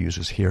term they use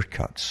is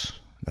haircuts.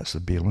 That's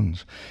the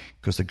bail-ins,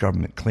 because the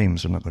government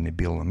claims they're not going to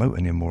bail them out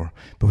anymore.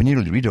 But when you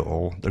really read it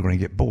all, they're going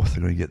to get both.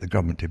 They're going to get the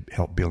government to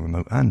help bail them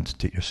out and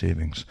take your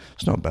savings.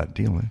 It's not a bad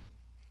deal, eh?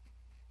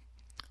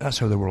 That's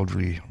how the world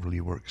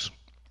really works.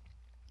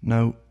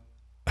 Now,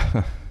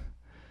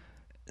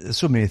 there's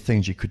so many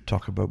things you could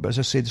talk about, but as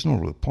I say, there's no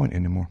real point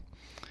anymore,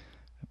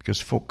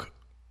 because folk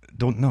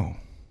don't know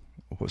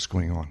what's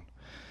going on.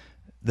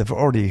 They've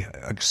already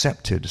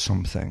accepted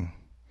something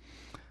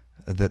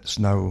that's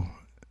now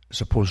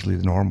supposedly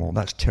the normal.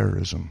 That's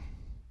terrorism.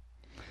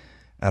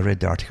 I read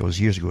the articles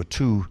years ago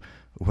too,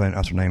 when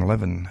after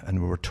 9/11, and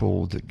we were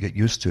told that get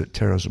used to it,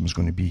 terrorism is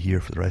going to be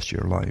here for the rest of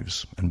your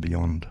lives and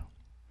beyond.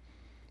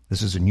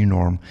 This is a new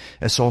norm.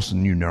 It's also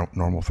the new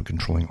normal for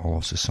controlling all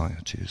of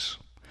societies.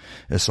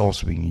 It's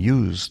also being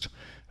used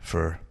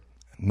for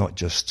not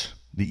just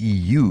the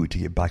EU to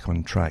get back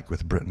on track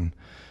with Britain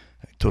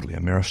totally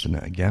immersed in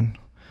it again,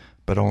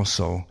 but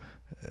also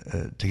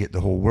to get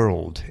the whole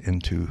world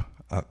into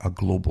a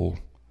global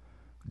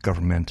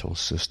governmental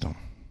system.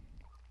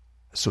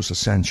 So it's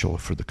essential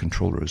for the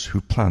controllers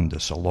who planned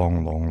this a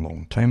long, long,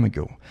 long time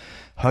ago.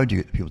 How do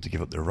you get people to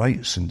give up their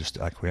rights and just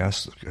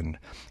acquiesce and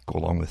go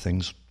along with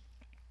things?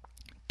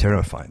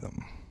 Terrify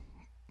them.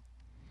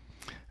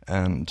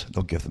 And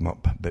they'll give them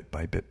up bit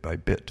by bit by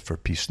bit for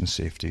peace and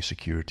safety,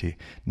 security,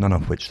 none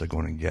of which they're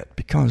going to get.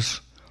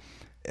 Because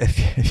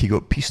if you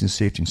got peace and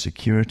safety and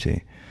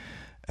security,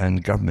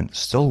 and government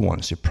still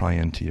wants to pry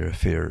into your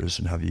affairs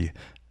and have you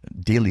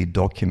daily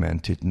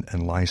documented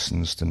and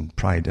licensed and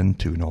pried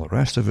into and all the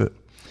rest of it,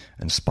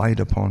 and spied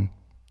upon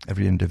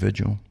every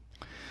individual,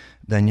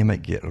 then you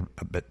might get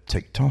a bit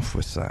ticked off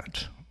with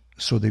that.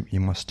 So that you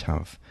must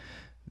have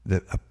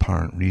the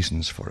apparent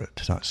reasons for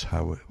it. That's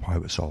how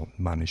it's all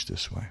managed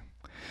this way.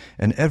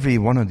 And every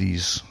one of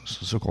these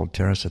so-called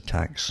terrorist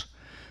attacks,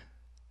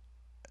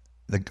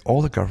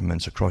 all the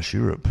governments across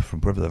Europe,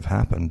 from wherever they've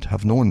happened,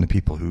 have known the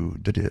people who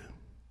did it.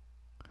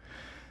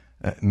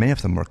 Many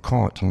of them were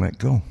caught and let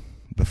go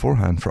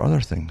beforehand for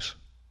other things.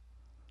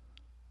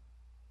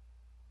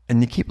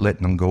 And you keep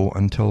letting them go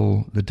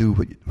until they do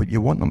what you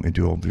want them to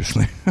do,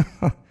 obviously.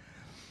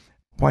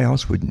 Why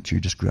else wouldn't you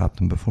just grab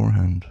them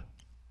beforehand?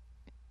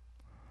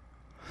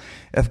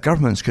 If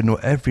governments could know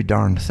every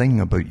darn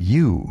thing about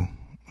you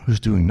who's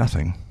doing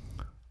nothing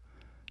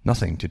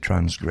to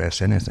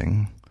transgress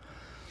anything,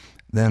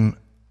 then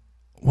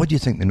what do you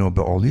think they know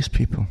about all these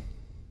people?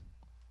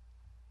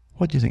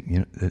 What do you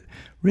think?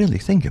 Really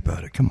think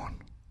about it, come on.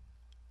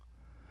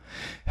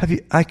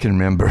 I can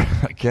remember,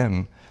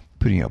 again,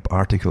 putting up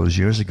articles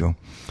years ago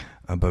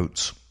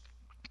about,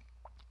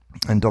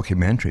 and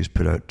documentaries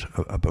put out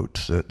about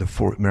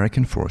the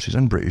American forces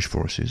and British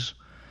forces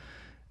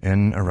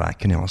in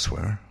Iraq and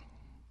elsewhere.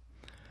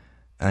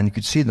 And you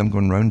could see them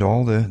going around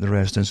all the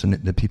residents and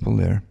the people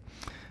there.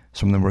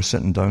 Some of them were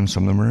sitting down,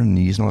 some of them were on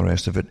knees and all the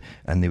rest of it,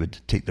 and they would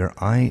take their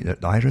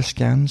iris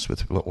scans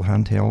with little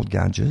handheld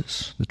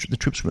gadgets. The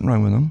troops went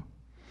around with them.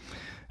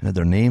 And had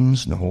their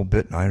names and the whole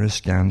bit, iris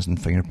scans and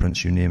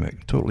fingerprints, you name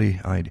it, totally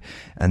ID.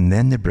 And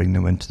then they bring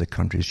them into the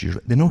countries.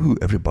 They know who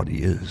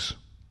everybody is.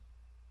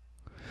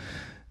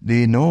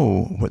 They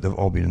know what they've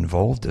all been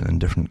involved in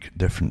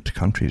different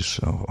countries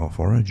of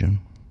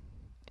origin.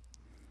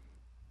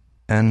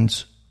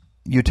 And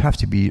you'd have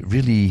to be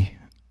really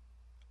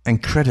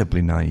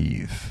incredibly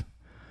naive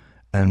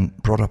and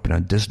brought up in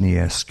a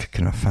Disney-esque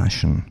kind of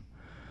fashion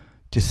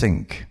to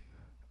think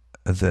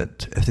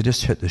that if they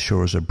just hit the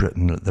shores of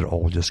Britain, that they're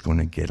all just going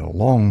to get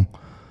along.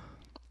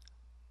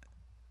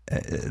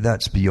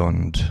 That's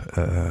beyond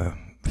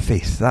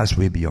faith. That's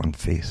way beyond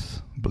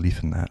faith,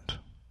 belief in that.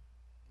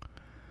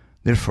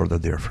 Therefore, they're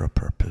there for a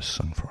purpose,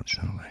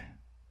 unfortunately.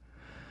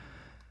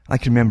 I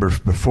can remember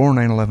before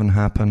 9/11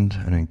 happened,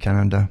 and in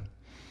Canada,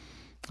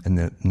 in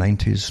the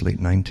 90s, late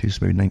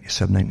 90s, maybe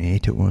 97,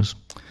 98 it was,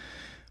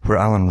 where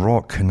Alan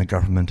Rock and the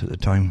government at the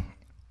time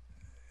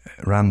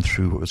ran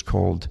through what was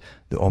called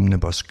the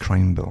Omnibus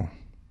Crime Bill.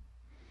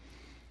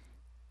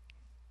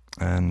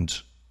 And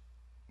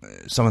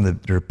some of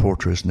the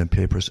reporters in the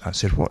papers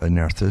said, what on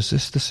earth is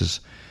this? This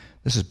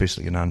is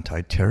basically an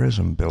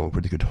anti-terrorism bill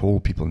where they could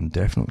hold people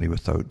indefinitely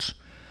without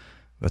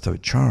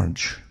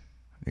charge,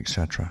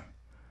 etc.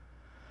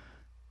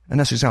 And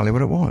that's exactly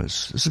what it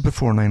was. This is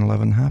before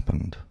 9/11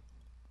 happened.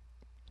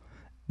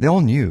 They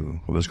all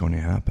knew what was going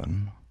to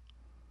happen.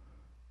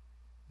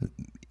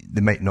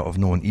 They might not have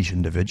known each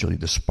individually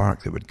the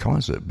spark that would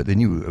cause it, but they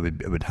knew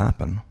it would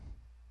happen.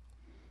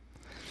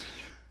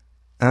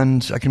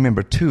 And I can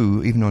remember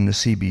too, even on the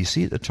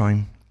CBC at the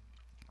time,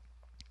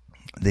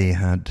 they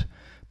had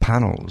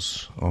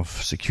panels of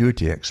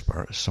security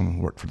experts. Some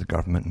worked for the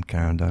government in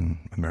Canada and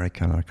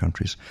America and other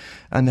countries.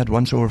 And they had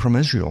ones over from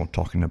Israel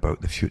talking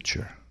about the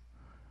future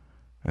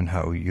and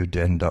how you'd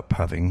end up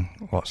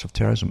having lots of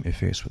terrorism to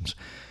face with.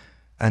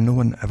 And no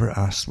one ever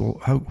asked, well,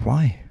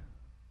 why?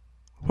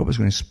 What was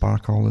going to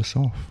spark all this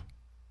off?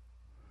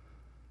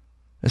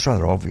 It's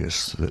rather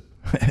obvious that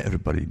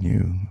everybody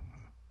knew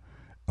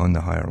on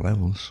the higher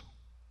levels.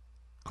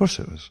 Of course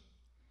it was.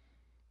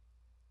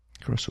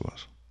 Of course it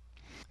was.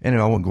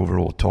 Anyway, I won't go over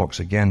old talks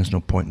again. There's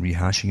no point in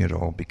rehashing it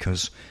all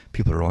because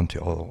people are on to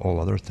all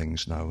other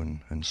things now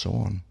and so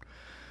on.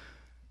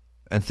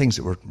 And things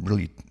that were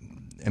really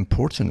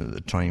important at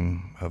the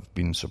time have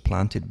been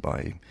supplanted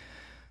by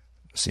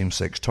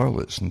same-sex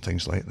toilets and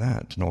things like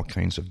that and all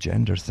kinds of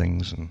gender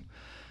things. And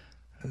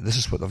this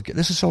is what they've got.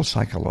 This is all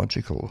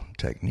psychological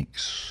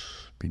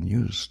techniques being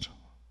used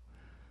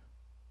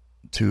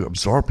to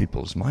absorb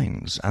people's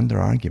minds and their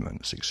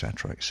arguments,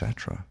 etc.,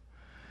 etc.,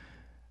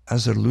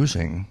 as they're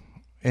losing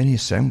any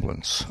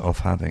semblance of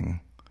having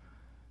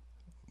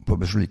what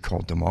was really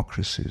called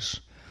democracies.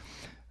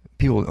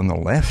 People on the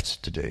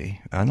left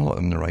today, and a lot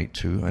on the right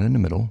too, and in the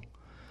middle,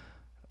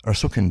 are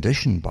so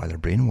conditioned by their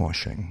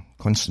brainwashing,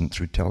 constant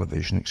through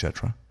television,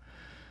 etc.,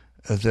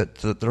 that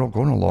they're all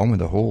going along with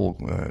the whole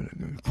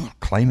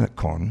climate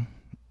con,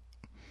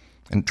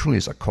 and it truly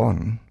is a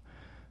con,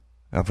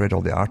 I've read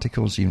all the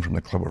articles, even from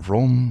the Club of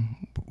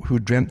Rome, who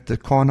dreamt the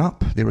con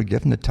up. They were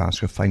given the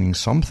task of finding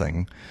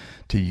something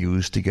to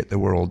use to get the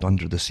world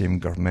under the same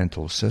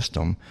governmental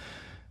system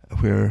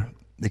where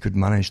they could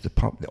manage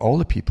all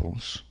the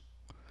peoples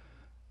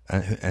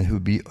and who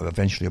would be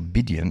eventually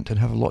obedient and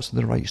have lots of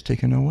their rights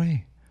taken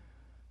away.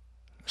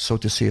 So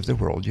to save the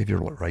world, you have your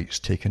rights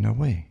taken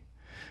away.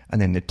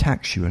 And then they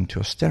tax you into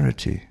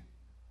austerity.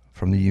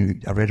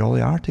 I read all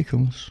the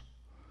articles.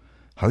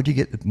 How do you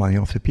get the money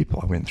off the people?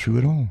 I went through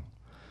it all.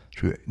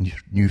 Through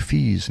new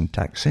fees and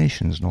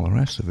taxations and all the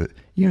rest of it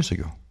years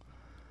ago.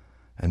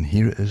 And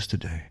here it is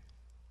today.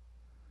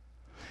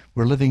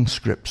 We're living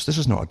scripts. This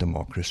is not a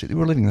democracy.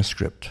 We're living a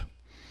script.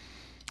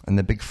 And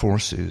the big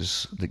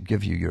forces that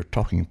give you your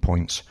talking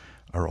points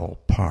are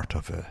all part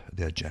of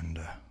the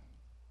agenda.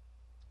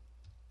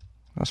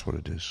 That's what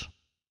it is.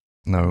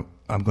 Now,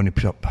 I'm going to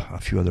put up a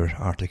few other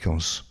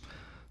articles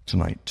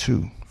tonight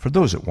too, for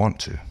those that want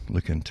to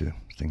look into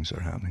things that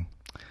are happening.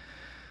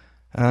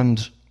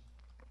 And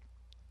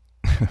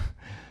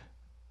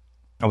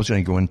I was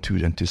going to go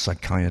into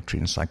psychiatry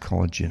and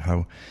psychology and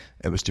how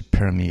it was to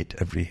permeate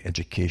every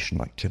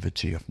educational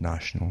activity of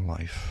national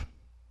life,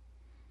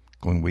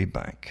 going way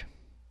back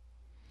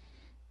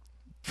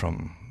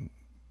from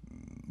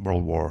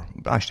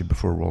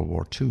before World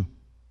War II,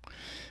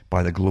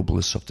 by the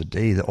globalists of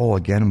today that all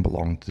again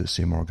belong to the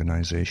same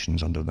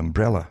organizations under the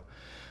umbrella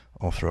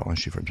of the Royal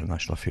Institute for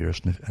International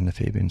Affairs and the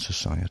Fabian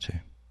Society.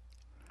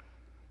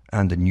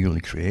 And the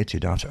newly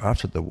created,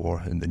 after the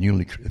war, and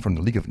from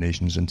the League of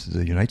Nations into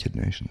the United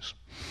Nations.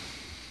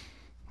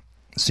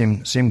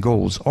 Same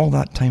goals all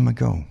that time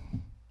ago.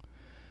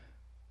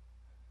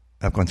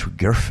 I've gone through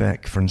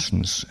GERFEC, for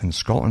instance, in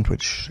Scotland,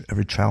 which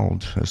every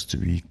child has to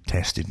be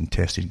tested and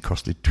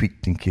constantly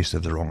tweaked in case they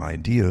have the wrong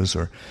ideas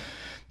or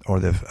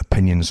they have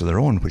opinions of their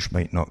own which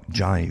might not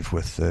jive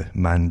with the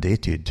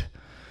mandated,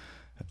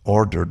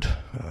 ordered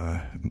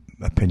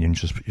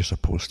opinions you're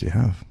supposed to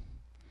have,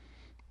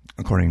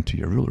 according to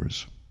your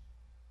rulers.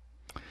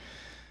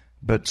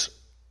 But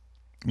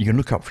you can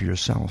look up for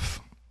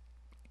yourself.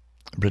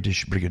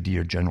 British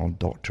Brigadier General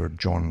Dr.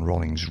 John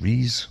Rawlings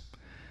Rees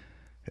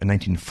in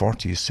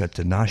 1940 said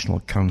the National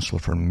Council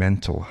for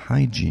Mental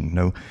Hygiene.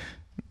 Now,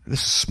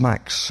 this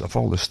smacks of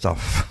all the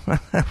stuff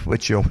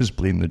which you always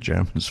blame the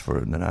Germans for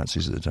and the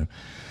Nazis at the time,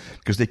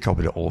 because they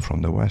copied it all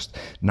from the West.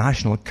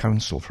 National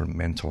Council for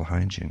Mental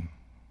Hygiene.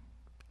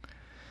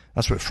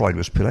 That's what Freud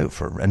was put out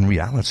for, in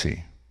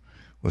reality,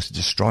 was to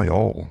destroy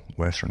all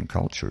Western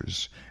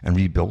cultures and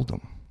rebuild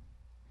them.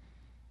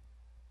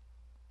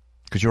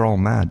 Because you're all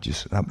mad.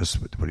 That was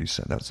what he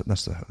said. That's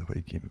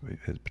where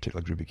his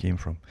particular group he came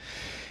from.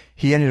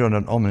 He ended on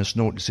an ominous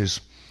note. He says,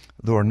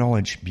 though our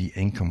knowledge be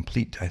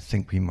incomplete, I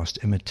think we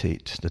must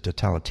imitate the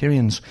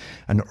totalitarians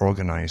and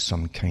organize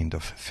some kind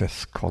of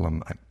fifth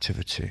column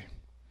activity.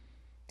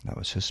 That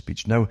was his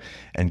speech. Now,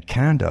 in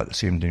Canada, at the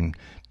same time,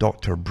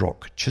 Dr.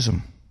 Brock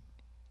Chisholm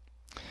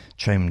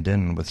chimed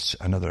in with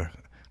another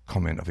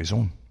comment of his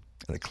own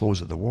at the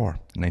close of the war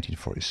in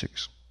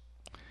 1946.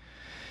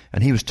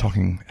 And he was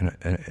talking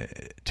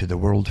to the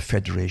World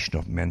Federation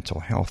of Mental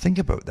Health. Think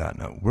about that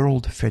now.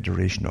 World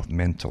Federation of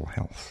Mental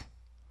Health.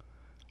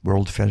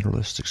 World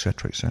Federalists,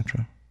 etc.,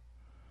 etc.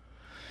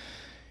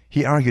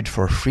 He argued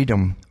for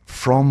freedom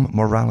from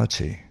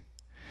morality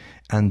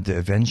and the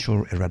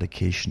eventual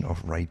eradication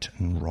of right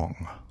and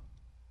wrong.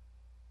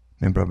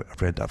 Remember,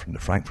 I've read that from the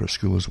Frankfurt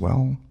School as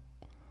well,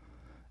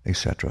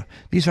 etc.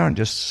 These aren't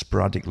just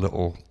sporadic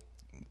little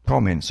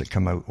comments that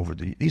come out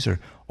these are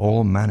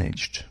all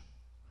managed,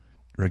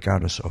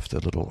 regardless of the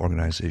little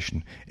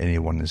organization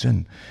anyone is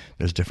in.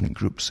 There's different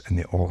groups and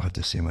they all have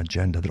the same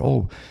agenda. They're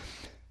all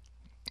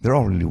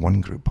really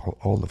one group,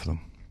 all of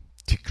them,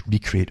 to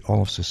recreate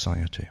all of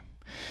society.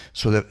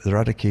 So the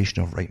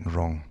eradication of right and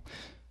wrong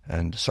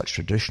and such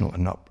traditional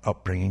and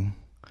upbringing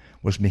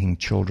was making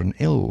children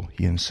ill,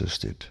 he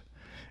insisted.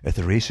 If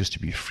the race is to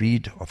be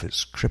freed of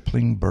its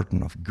crippling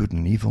burden of good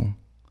and evil,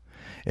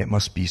 it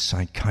must be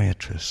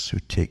psychiatrists who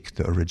take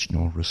the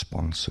original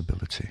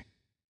responsibility.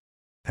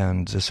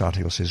 And this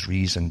article says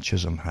Rees and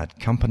Chisholm had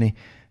company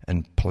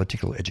in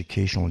political,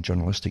 educational,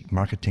 journalistic,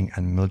 marketing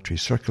and military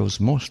circles,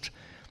 most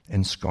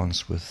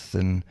ensconced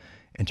within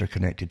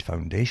interconnected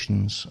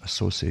foundations,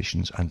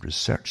 associations and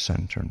research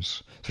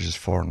centres, such as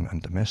foreign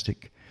and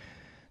domestic.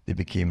 They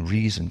became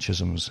Rees and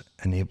Chisholm's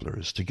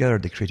enablers. Together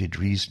they created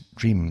Rees'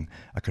 dream,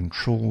 a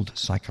controlled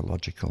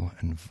psychological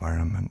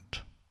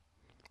environment.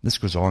 This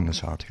goes on,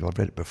 this article. I've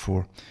read it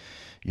before,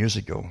 years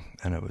ago,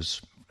 and it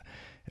was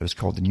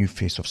called The New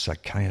Face of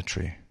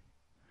Psychiatry,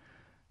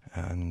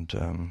 and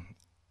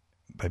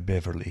by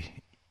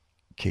Beverly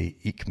K.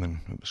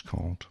 Ekman, it was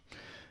called.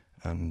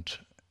 And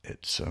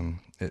it's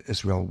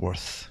well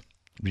worth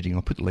reading.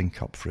 I'll put the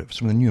link up for it. It was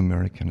from the New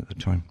American at the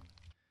time.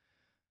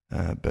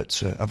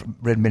 But I've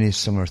read many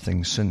similar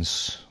things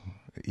since,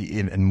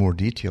 in more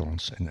detail.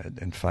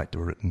 In fact, they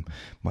were written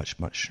much,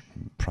 much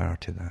prior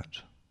to that.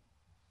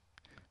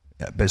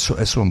 Yeah, but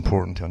it's so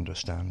important to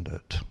understand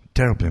it.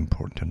 Terribly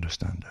important to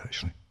understand it,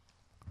 actually.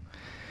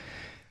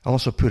 I'll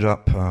also put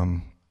up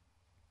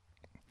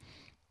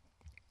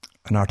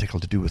an article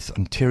to do with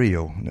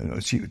Ontario.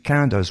 See,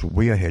 Canada is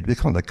way ahead. They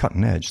call it the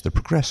cutting edge. They're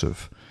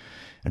progressive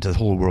into the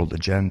whole world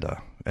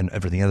agenda and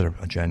everything other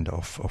agenda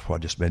of what I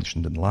just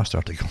mentioned in the last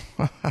article.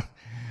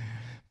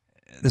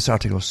 This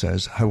article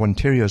says how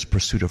Ontario's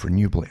pursuit of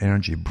renewable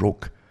energy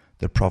broke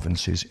the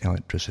province's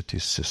electricity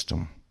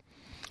system.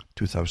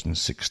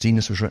 2016,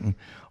 this was written.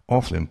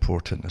 Awfully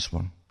important, this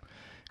one.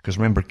 Because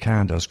remember,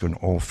 Canada's going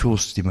all full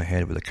steam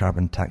ahead with the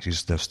carbon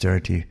taxes, the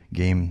austerity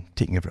game,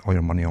 taking all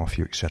your money off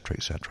you, etc.,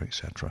 etc.,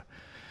 etc.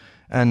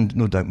 And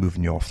no doubt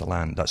moving you off the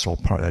land. That's all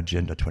part of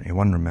Agenda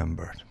 21,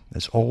 remember.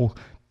 It's all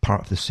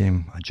part of the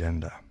same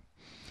agenda.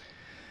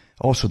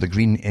 Also, the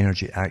Green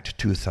Energy Act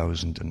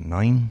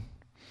 2009,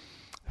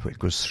 which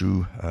goes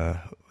through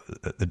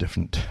the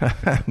different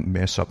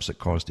mess-ups that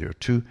caused there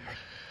too,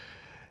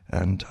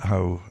 and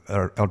how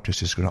our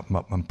electricity is going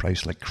up in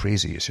price like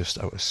crazy. It's just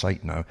out of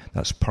sight now.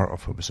 That's part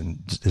of what it was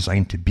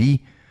designed to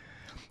be,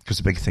 because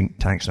the big think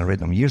tanks, and I read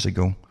them years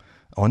ago,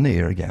 on the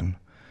air again,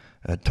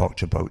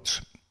 talked about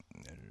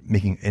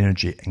making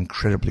energy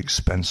incredibly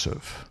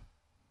expensive.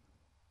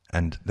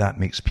 And that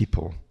makes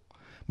people,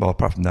 well,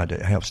 apart from that,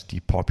 it helps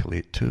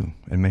depopulate too,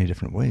 in many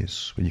different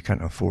ways, when you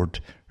can't afford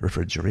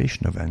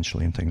refrigeration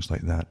eventually and things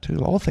like that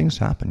too. All things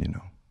happen, you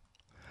know.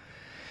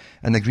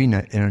 And the Green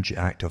Energy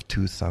Act of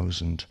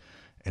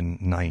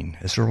 2009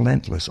 is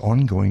relentless,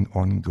 ongoing.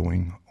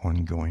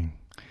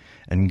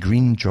 And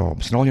green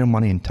jobs, and all your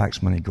money and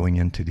tax money going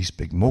into these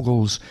big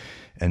moguls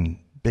and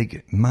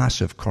big,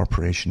 massive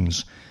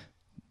corporations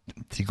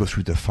to go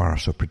through the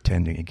farce of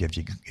pretending it gives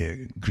you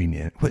green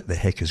energy. What the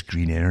heck is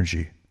green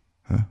energy?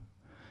 Huh?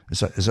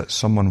 Is that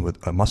someone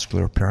with a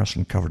muscular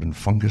person covered in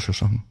fungus or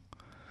something?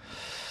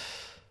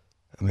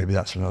 Maybe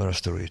that's another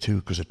story too,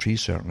 because the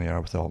trees certainly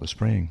are with all the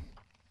spraying.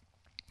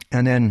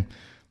 And then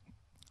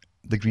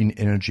the Green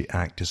Energy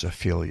Act is a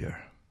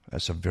failure.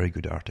 That's a very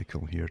good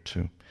article here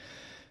too.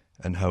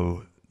 And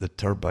how the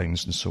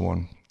turbines and so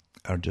on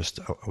are just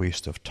a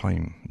waste of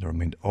time. They're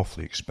made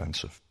awfully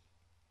expensive.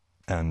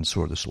 And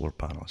so are the solar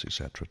panels,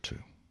 etc. too.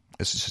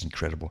 It's just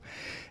incredible.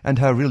 And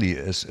how really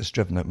it's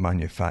driven out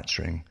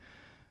manufacturing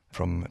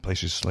from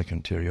places like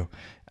Ontario,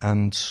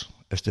 and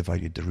it's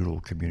divided the rural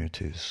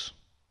communities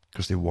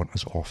because they want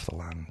us off the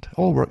land. It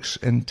all works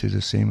into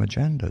the same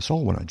agenda. It's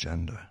all one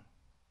agenda.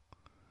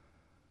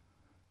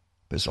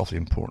 But it's awfully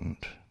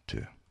important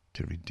to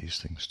read these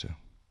things too.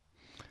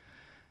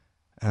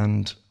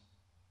 And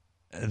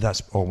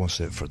that's almost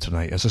it for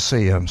tonight. As I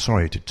say, I'm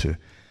sorry I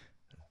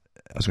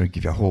was going to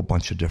give you a whole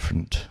bunch of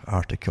different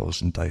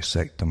articles and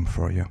dissect them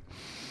for you.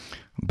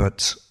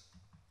 But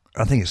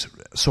I think it's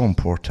so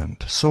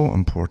important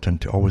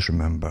to always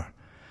remember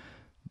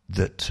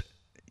that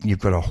you've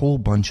got a whole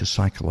bunch of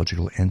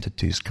psychological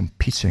entities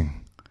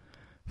competing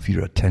for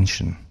your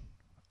attention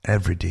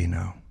every day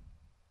now.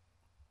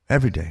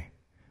 Every day.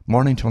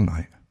 Morning till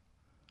night.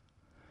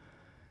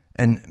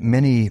 In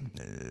many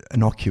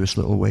innocuous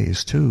little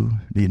ways too,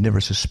 that you never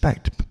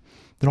suspect.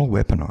 They're all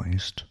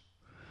weaponized.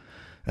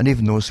 And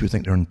even those who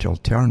think they're into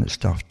alternate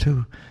stuff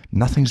too,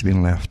 nothing's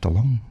been left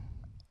alone.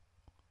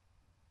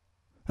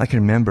 I can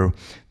remember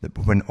that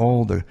when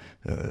all the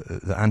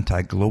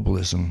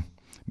anti-globalism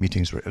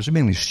meetings were, it was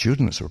mainly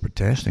students who were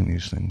protesting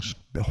these things.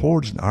 The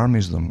hordes and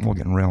armies of them all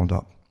getting riled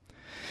up.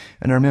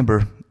 And I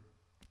remember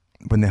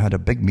when they had a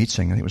big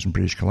meeting, I think it was in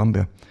British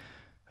Columbia,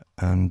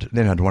 and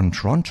then had one in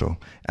Toronto,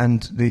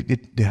 and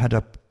they had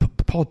a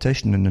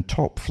politician in the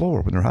top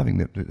floor when they're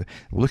having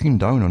looking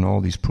down on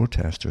all these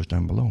protesters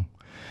down below.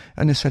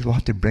 And they said, we'll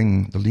have to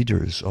bring the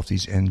leaders of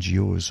these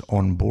NGOs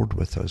on board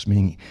with us,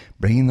 meaning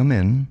bringing them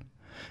in.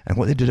 And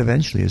what they did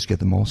eventually is give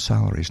them all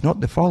salaries,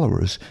 not the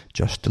followers,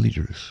 just the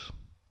leaders.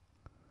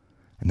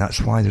 And that's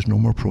why there's no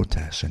more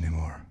protests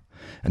anymore.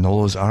 And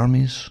all those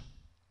armies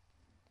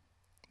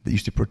that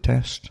used to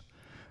protest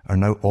are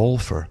now all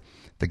for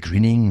the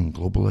greening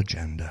global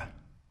agenda.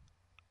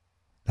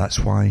 That's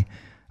why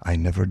I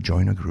never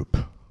join a group.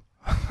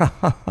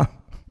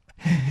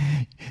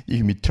 You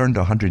can be turned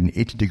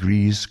 180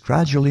 degrees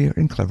gradually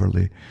and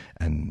cleverly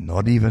and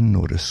not even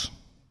notice.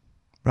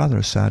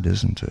 Rather sad,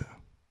 isn't it?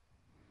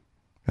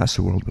 That's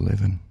the world we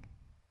live in.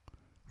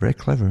 Very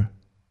clever,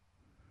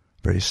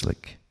 very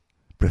slick,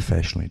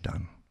 professionally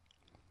done.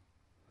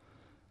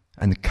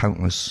 And the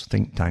countless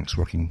think tanks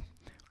working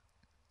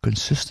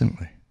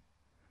consistently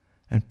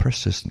and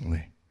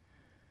persistently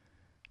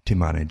to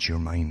manage your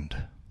mind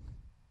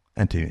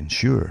and to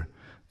ensure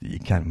that you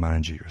can't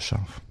manage it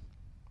yourself.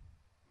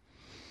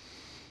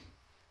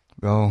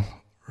 Well,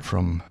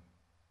 from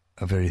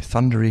a very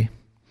thundery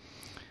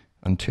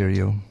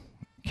Ontario,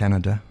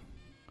 Canada,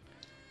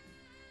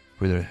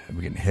 where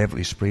we're getting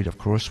heavily sprayed, of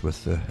course,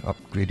 with the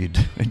upgraded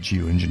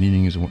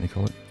geoengineering, is what they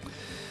call it.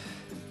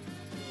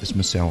 It's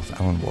myself,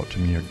 Alan Watt,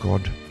 and your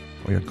God,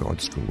 or your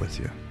gods go with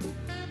you.